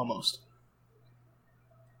almost.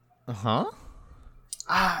 Huh?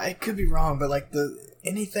 It could be wrong, but like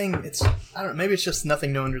anything, it's I don't know. Maybe it's just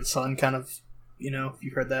nothing new under the sun, kind of. If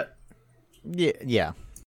you've heard that. Yeah.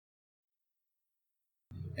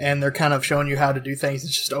 and they're kind of showing you how to do things.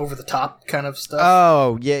 It's just over the top kind of stuff.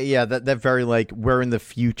 Oh, yeah, that very, like, we're in the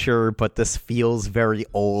future, but this feels very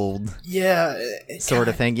old Yeah, sort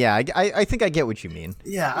of thing. Yeah, I think I get what you mean.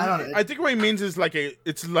 Yeah, I don't know. I think what he means is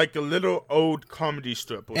it's like a little old comedy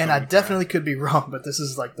strip. Or And I something definitely could be wrong, but this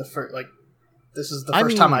is like the first,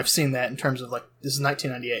 first time I've seen that in terms of like this is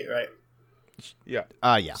 1998, right? Yeah.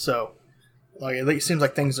 Yeah. So, like, it seems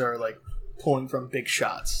like things are like pulling from Big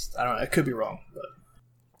Shots. I don't know. I could be wrong, but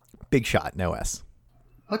Big Shot, no S.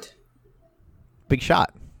 what? Big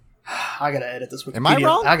Shot. I gotta edit this Wikipedia. Am I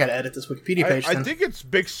wrong? I gotta edit this Wikipedia page. I then. think it's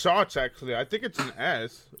Big Shots, actually. I think it's an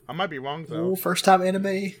S. I might be wrong, though. Ooh, first time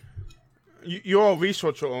anime. You're a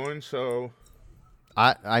researcher, Owen, so...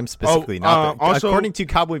 I'm specifically not. also- According to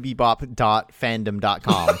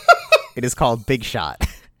cowboybebop.fandom.com, it is called Big Shot.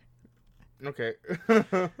 Okay.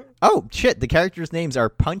 Oh, shit. The characters' names are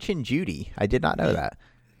Punch and Judy. I did not know that.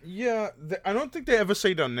 Yeah, I don't think they ever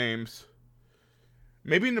say their names.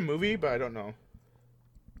 Maybe in the movie, but I don't know.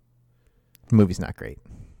 The movie's not great.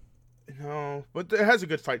 No, but it has a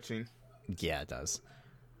good fight scene. Yeah, it does.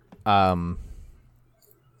 Welsh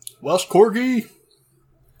Corgi.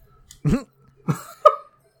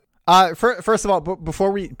 First of all,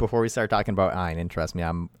 before we start talking about Ein, and trust me,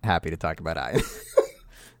 I'm happy to talk about Ein.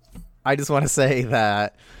 I just want to say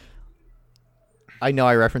that I know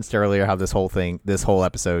I referenced earlier how this whole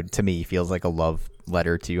episode to me feels like a love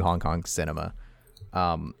letter to Hong Kong cinema.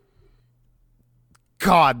 God,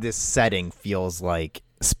 this setting feels like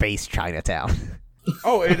space Chinatown.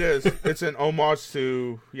 Oh, it is. It's an homage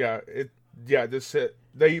to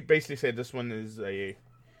they basically say this one is a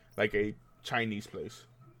Chinese place.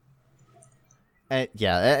 And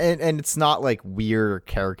it's not like weird or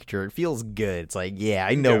caricature. It feels good. It's like, yeah,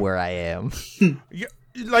 I know where I am. Yeah,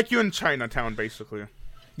 like you're in Chinatown, basically.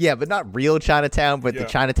 Yeah, but not real Chinatown, but the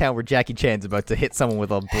Chinatown where Jackie Chan's about to hit someone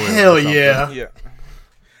with a broom. Hell yeah. Yeah.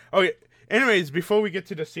 Okay. Anyways, before we get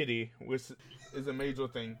to the city, which is a major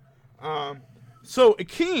thing, so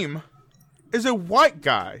Akeem is a white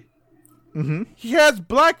guy. Mm-hmm. He has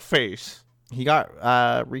blackface. He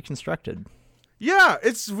got reconstructed. Yeah,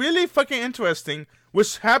 it's really fucking interesting,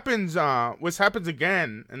 which happens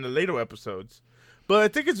again in the later episodes. But I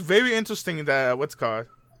think it's very interesting that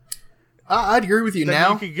I'd agree with you Then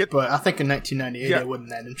now, you could get- but I think in 1998 Yeah. it wasn't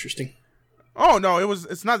that interesting. Oh no,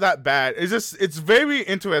 it's not that bad. It's very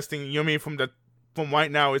interesting. You know what I mean from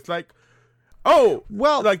right now. It's like, oh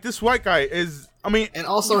well, like this white guy is. I mean, And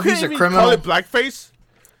also you he's can't a even criminal. Call it blackface.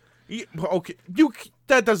 Okay,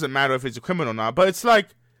 that doesn't matter if he's a criminal or not. But it's like,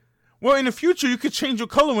 well, in the future you could change your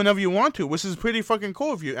color whenever you want to, which is pretty fucking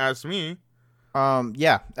cool if you ask me.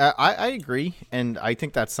 Yeah, I agree, and I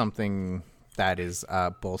think that's something that is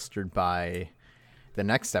bolstered by the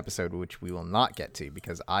next episode, which we will not get to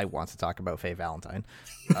because I want to talk about Faye Valentine.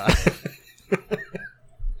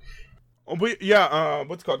 What's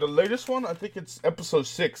it called? The latest one, I think it's episode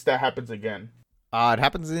 6 that happens again. It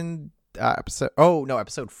happens in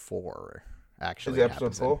episode 4. Actually, Is it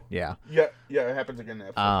episode 4? Yeah. Yeah, it happens again in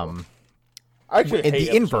episode 4. I actually In hate the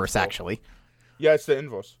episode inverse, 4. actually. Yeah, it's the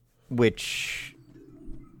inverse. Which,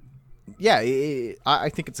 yeah, I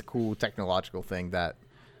think it's a cool technological thing that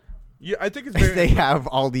Yeah, I think it's very. they have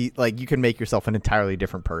all the, like, you can make yourself an entirely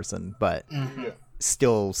different person, but Yeah.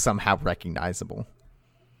 still somehow recognizable.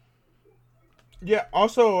 Yeah.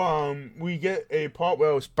 Also, we get a part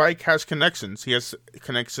where Spike has connections. He has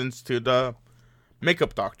connections to the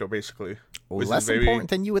makeup doctor, basically. which is Less very- important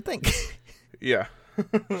than you would think. Yeah.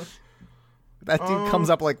 That dude comes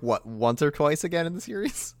up, like, what, once or twice again in the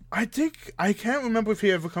series? I can't remember if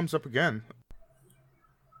he ever comes up again.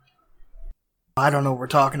 I don't know what we're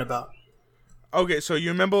talking about. Okay, so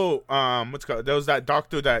you remember what's it called? There was that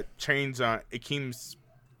doctor that changed Akeem's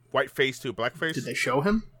white face to black face. Did they show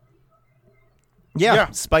him?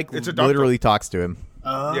 Yeah, Spike it's a doctor. literally talks to him.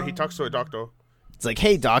 Yeah, he talks to a doctor. It's like,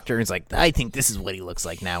 hey, doctor. And he's like, I think this is what he looks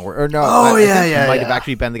like now. Or no. Oh, I yeah, think yeah, He might yeah. have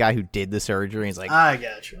actually been the guy who did the surgery. He's like, I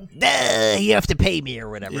got you. you have to pay me or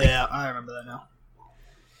whatever. Yeah, I remember that now.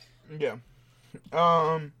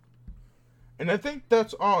 Yeah. And I think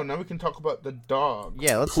that's all. Now we can talk about the dog.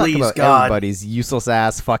 Yeah, let's Please, talk about God. everybody's useless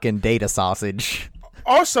ass fucking data sausage.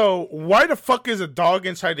 Also, why the fuck is a dog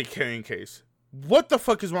inside the carrying case? What the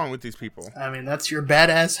fuck is wrong with these people? I mean, that's your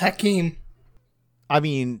badass Hakeem. I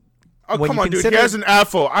mean, Oh, when come you on, dude. He consider- has an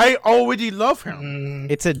afro. I already love him.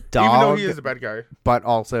 it's a Even dog, though he is a bad guy. but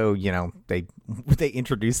also, you know, they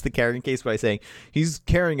introduced the carrying case by saying he's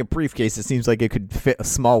carrying a briefcase that seems like it could fit a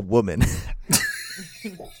small woman.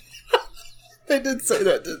 They did say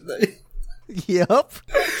that, didn't they? Yep.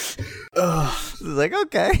 It's like,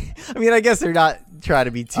 okay. I mean, I guess they're not trying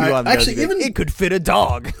to be too on the actually, nose. even- It could fit a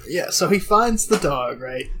dog. Yeah, so he finds the dog,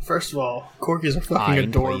 right? First of all, corgis are fucking Ein,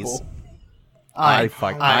 adorable. please. Ein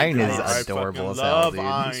is I adorable fucking as hell, love dude.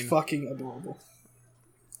 Ein. He's fucking adorable.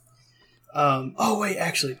 Oh wait,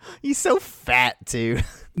 actually, He's so fat, too.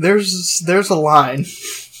 there's a line.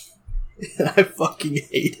 I fucking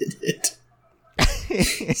hated it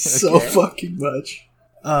so fucking much.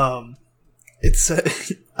 It's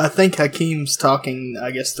I think Hakeem's talking.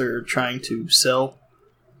 I guess they're trying to sell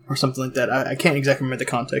or something like that. I can't exactly remember the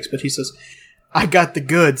context, but he says, "I got the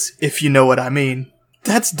goods, if you know what I mean."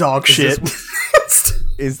 That's dog shit.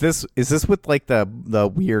 Is this with like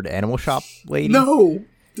the weird animal shop lady? No,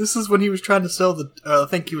 this is when he was trying to sell the. I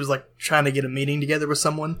think he was like trying to get a meeting together with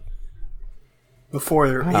someone before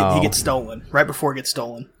he gets stolen. Right before it gets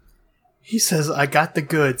stolen, he says, "I got the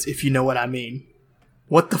goods, if you know what I mean."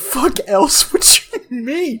 What the fuck else would you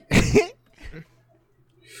mean? I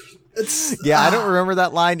don't remember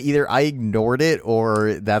that line either. I ignored it,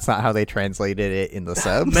 or that's not how they translated it in the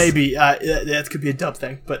subs. Maybe that could be a dub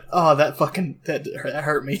thing, but that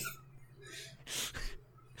hurt me.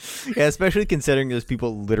 Yeah, especially considering there's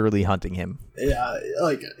people literally hunting him. Yeah,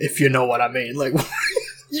 like if you know what I mean. Like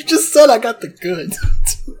you just said, I got the goods.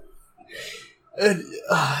 And,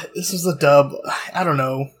 this was a dub. I don't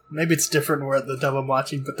know. Maybe it's different where the dub I'm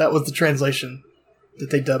watching, but that was the translation that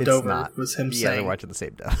they dubbed over. Not. Was him Yeah, they're saying, watching the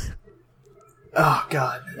same dub. "Oh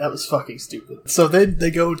god, that was fucking stupid." So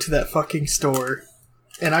they go to that fucking store,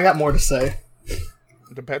 and I got more to say.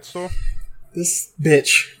 The pet store? This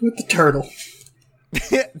bitch with the turtle.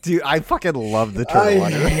 Dude, I fucking love the turtle.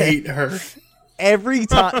 I hate her. Every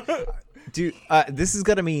time. Dude, this is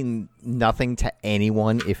going to mean nothing to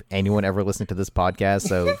anyone if anyone ever listened to this podcast,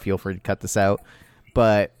 so feel free to cut this out.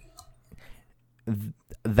 But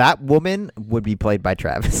that woman would be played by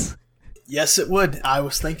Travis. Yes, it would. I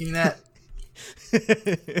was thinking that.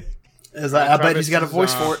 I bet he's got a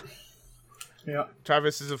voice for it. Yeah.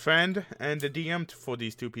 Travis is a friend and a DM for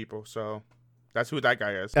these two people, so that's who that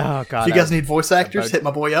guy is. Oh, God. If you guys need voice actors, hit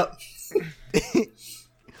my boy up.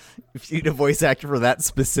 If you need a voice actor for that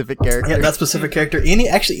specific character. Yeah, that specific character.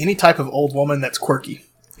 Any type of old woman that's quirky.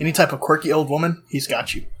 Any type of quirky old woman, he's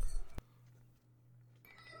got you.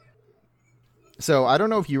 So I don't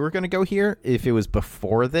know if you were going to go here. If it was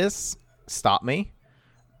before this, stop me.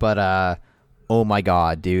 But, oh my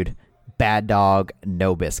God, dude. Bad Dog,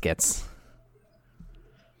 No Biscuits.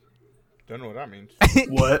 Don't know what that means.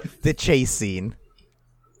 What? The chase scene.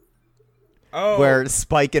 Oh, Where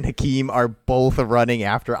Spike and Hakeem are both running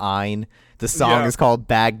after Ein. The song Yeah. is called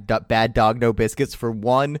Bad Dog No Biscuits. For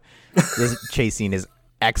one, this chase scene is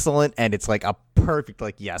excellent, and it's like a perfect,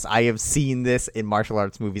 like, yes, I have seen this in martial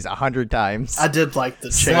arts movies 100 times. I did like the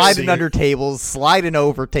chase Sliding scene. under tables, sliding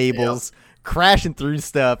over tables, crashing through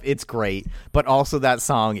stuff. It's great. But also that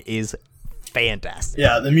song is fantastic.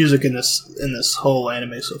 Yeah, the music in this whole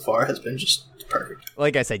anime so far has been just perfect.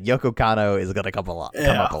 Like I said, Yoko Kanno is going to come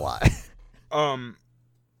up a lot.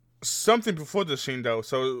 Something before the scene though.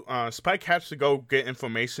 So Spike has to go get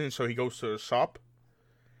information, so he goes to the shop,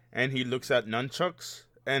 and he looks at nunchucks,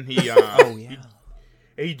 and he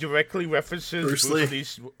he directly references Bruce Bruce Lee.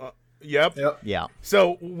 Lee's. Yep. Yeah.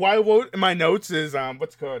 So what I wrote in my notes is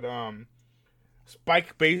what's called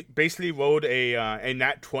Spike basically rolled a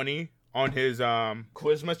nat 20 on his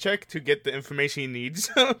charisma check to get the information he needs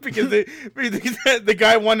because the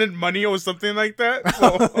guy wanted money or something like that.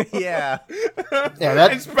 So. Yeah. Yeah,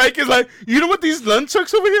 And Spike is like, you know what these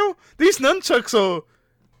nunchucks over here?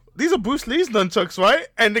 These are Bruce Lee's nunchucks, right?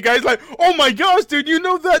 And the guy's like, oh my gosh, dude, you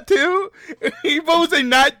know that too? He rolled a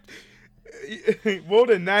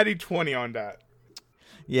natty 20 on that.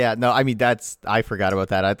 Yeah, no, I mean, I forgot about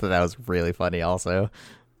that. I thought that was really funny also.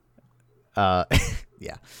 Yeah.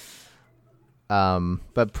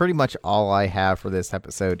 But pretty much all I have for this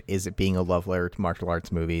episode is it being a love letter to martial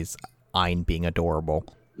arts movies, Ein being adorable,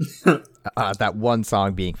 that one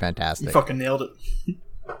song being fantastic. You fucking nailed it.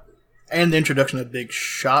 And the introduction of Big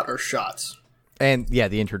Shot or Shots. And yeah,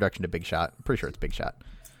 the introduction to Big Shot. I'm pretty sure it's Big Shot.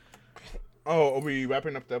 Oh, are we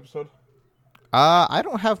wrapping up the episode? I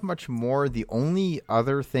don't have much more. The only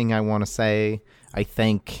other thing I want to say, I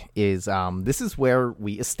think, is this is where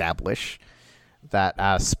we establish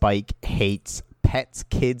that Spike hates pets,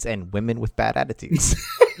 kids, and women with bad attitudes.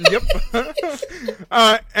 Yep.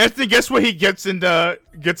 Anthony, guess what he gets in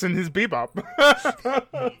his bebop?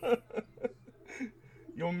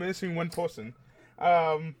 You're missing one person.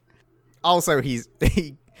 Also, he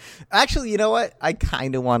actually, you know what? I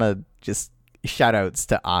kind of want to just shout outs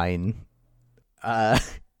to Ein.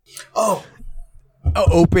 Oh,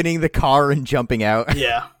 opening the car and jumping out.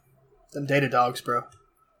 Yeah. Them data dogs, bro.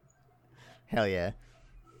 Hell yeah.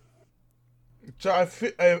 So if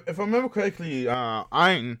I remember correctly,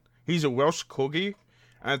 Ein, he's a Welsh Corgi,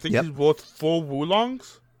 and I think Yep. he's worth 4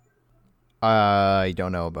 Wulongs. I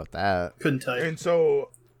don't know about that. Couldn't tell you. And so,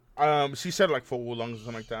 she said like 4 Wulongs or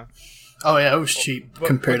something like that. Oh, yeah, it was cheap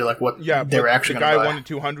compared to like what Yeah, they were actually the going to guy buy. wanted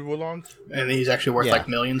 200 Wulongs. And he's actually worth Yeah. like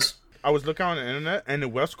millions. I was looking on the internet, and the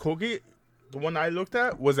Welsh Corgi, the one I looked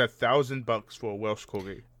at, was $1,000 for a Welsh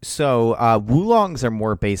Corgi. So, Wulongs are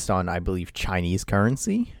more based on, I believe, Chinese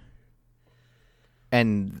currency.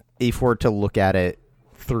 And if we're to look at it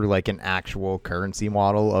through like an actual currency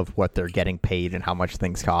model of what they're getting paid and how much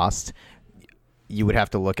things cost, you would have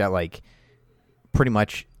to look at like pretty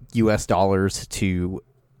much US dollars to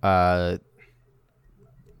Do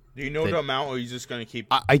you know the amount, or are you just going to keep...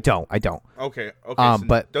 I don't. Okay, so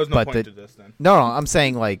but there's no but point the- to this then. No, I'm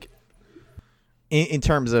saying like in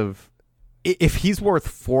terms of if he's worth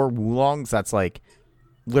 4 Wulongs, that's like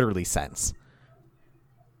literally cents.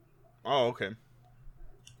 Oh, okay.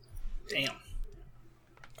 Damn.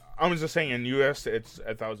 I was just saying in US, it's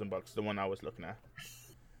 $1,000, the one I was looking at.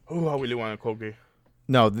 Oh, I really want a Corgi.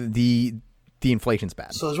 No, the inflation's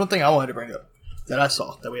bad. So there's one thing I wanted to bring up that I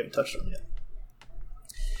saw that we haven't touched on yet.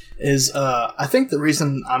 Is I think the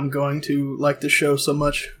reason I'm going to like this show so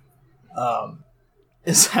much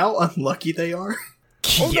is how unlucky they are.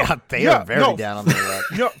 They are very down on their luck.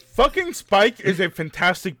 Yo, fucking Spike is a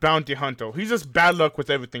fantastic bounty hunter. He's just bad luck with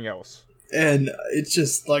everything else. And it's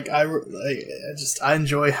just like I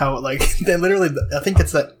enjoy how like they literally, I think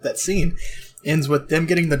it's that scene ends with them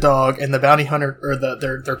getting the dog and the bounty hunter or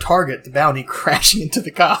their target, the bounty, crashing into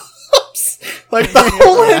the cops like the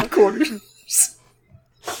whole headquarters.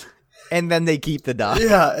 And then they keep the dog.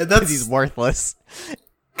 Yeah, and that's He's worthless.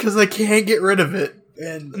 because they can't get rid of it.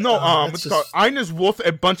 And No, it's it's called Ein is worth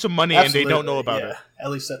a bunch of money, and they don't know about it. At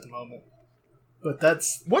least at the moment. But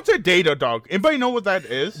that's What's a data dog? Anybody know what that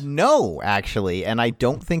is? No, actually, and I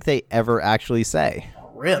don't think they ever actually say.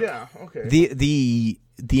 rip. Yeah, okay.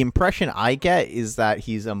 The impression I get is that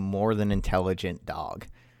he's a more than intelligent dog.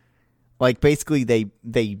 Like basically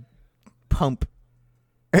they pump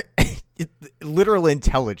literal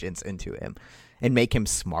intelligence into him and make him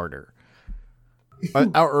smarter.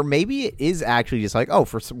 Or maybe it is actually just like, oh,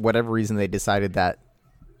 for whatever reason they decided that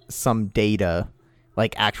some data,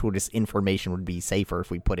 like actual just information, would be safer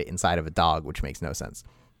if we put it inside of a dog, which makes no sense.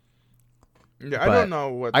 Yeah, I But don't know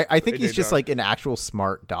what. I think a he's data just dog- like an actual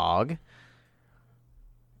smart dog.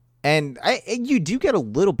 And you do get a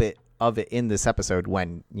little bit of it in this episode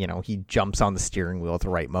when, you know, he jumps on the steering wheel at the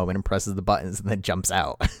right moment and presses the buttons and then jumps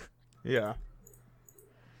out. Yeah.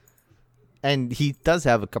 And he does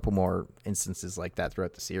have a couple more instances like that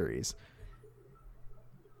throughout the series.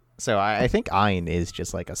 So I think Ein is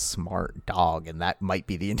just like a smart dog, and that might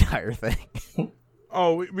be the entire thing.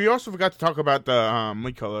 Oh, we also forgot to talk about the what do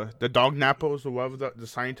you call it? The dog nappos or whatever, the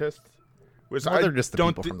scientists. Which Well, they're just the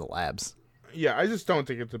don't people from the labs. Yeah, I just don't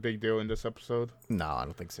think it's a big deal in this episode. No, I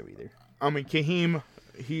don't think so either. I mean, Kahim,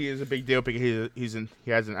 he is a big deal because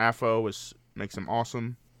he has an afro, which makes him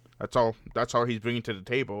awesome. That's all he's bringing to the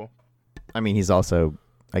table. I mean, he's also,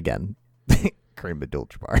 again, Kareem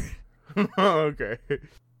Abdul-Jabbar. Okay,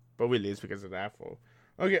 but really, it's because of the afro.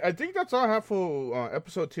 Okay, I think that's all I have for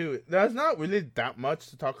episode 2. There's not really that much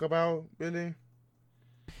to talk about, really.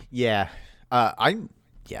 Yeah.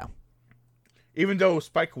 Yeah. Even though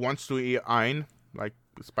Spike wants to eat Ein, like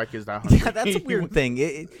Spike is that. Yeah, that's a weird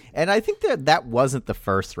thing. And I think that wasn't the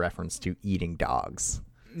first reference to eating dogs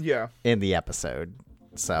Yeah, in the episode.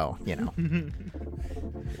 So, you know.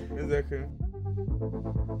 exactly.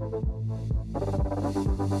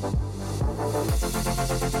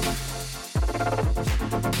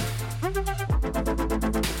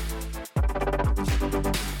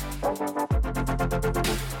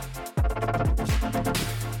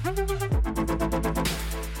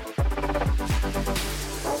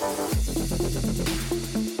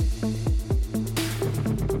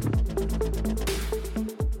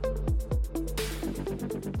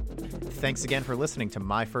 Thanks again for listening to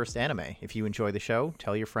My First Anime. If you enjoy the show,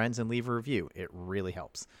 tell your friends and leave a review. It really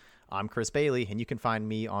helps. I'm Chris Bailey, and you can find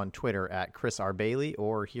me on Twitter at Chris R. Bailey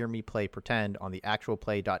or hear me play Pretend on the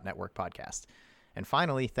actualplay.network podcast. And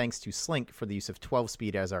finally, thanks to Slink for the use of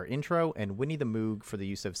 12-speed as our intro and Winnie the Moog for the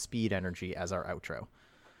use of Speed Energy as our outro.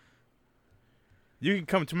 You can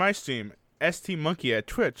come to my stream, ST Monkey at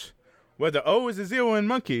Twitch, where the O is a 0 in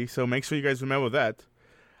monkey, so make sure you guys remember that.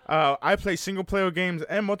 I play single-player games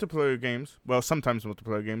and multiplayer games, well, sometimes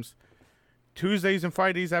multiplayer games, Tuesdays and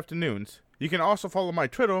Fridays afternoons. You can also follow my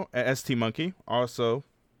Twitter at ST Monkey, also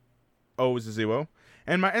O is a 0.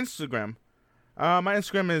 And my Instagram. My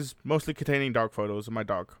Instagram is mostly containing dog photos of my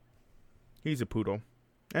dog. He's a poodle.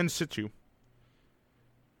 And Shih Tzu.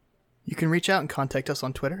 You can reach out and contact us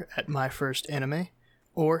on Twitter at myfirstanime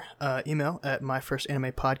or email at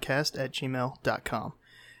myfirstaнимepodcast@gmail.com.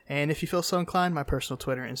 And if you feel so inclined, my personal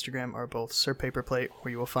Twitter and Instagram are both Sir Paperplate,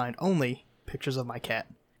 where you will find only pictures of my cat.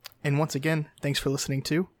 And once again, thanks for listening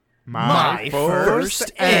to My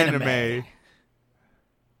First Anime.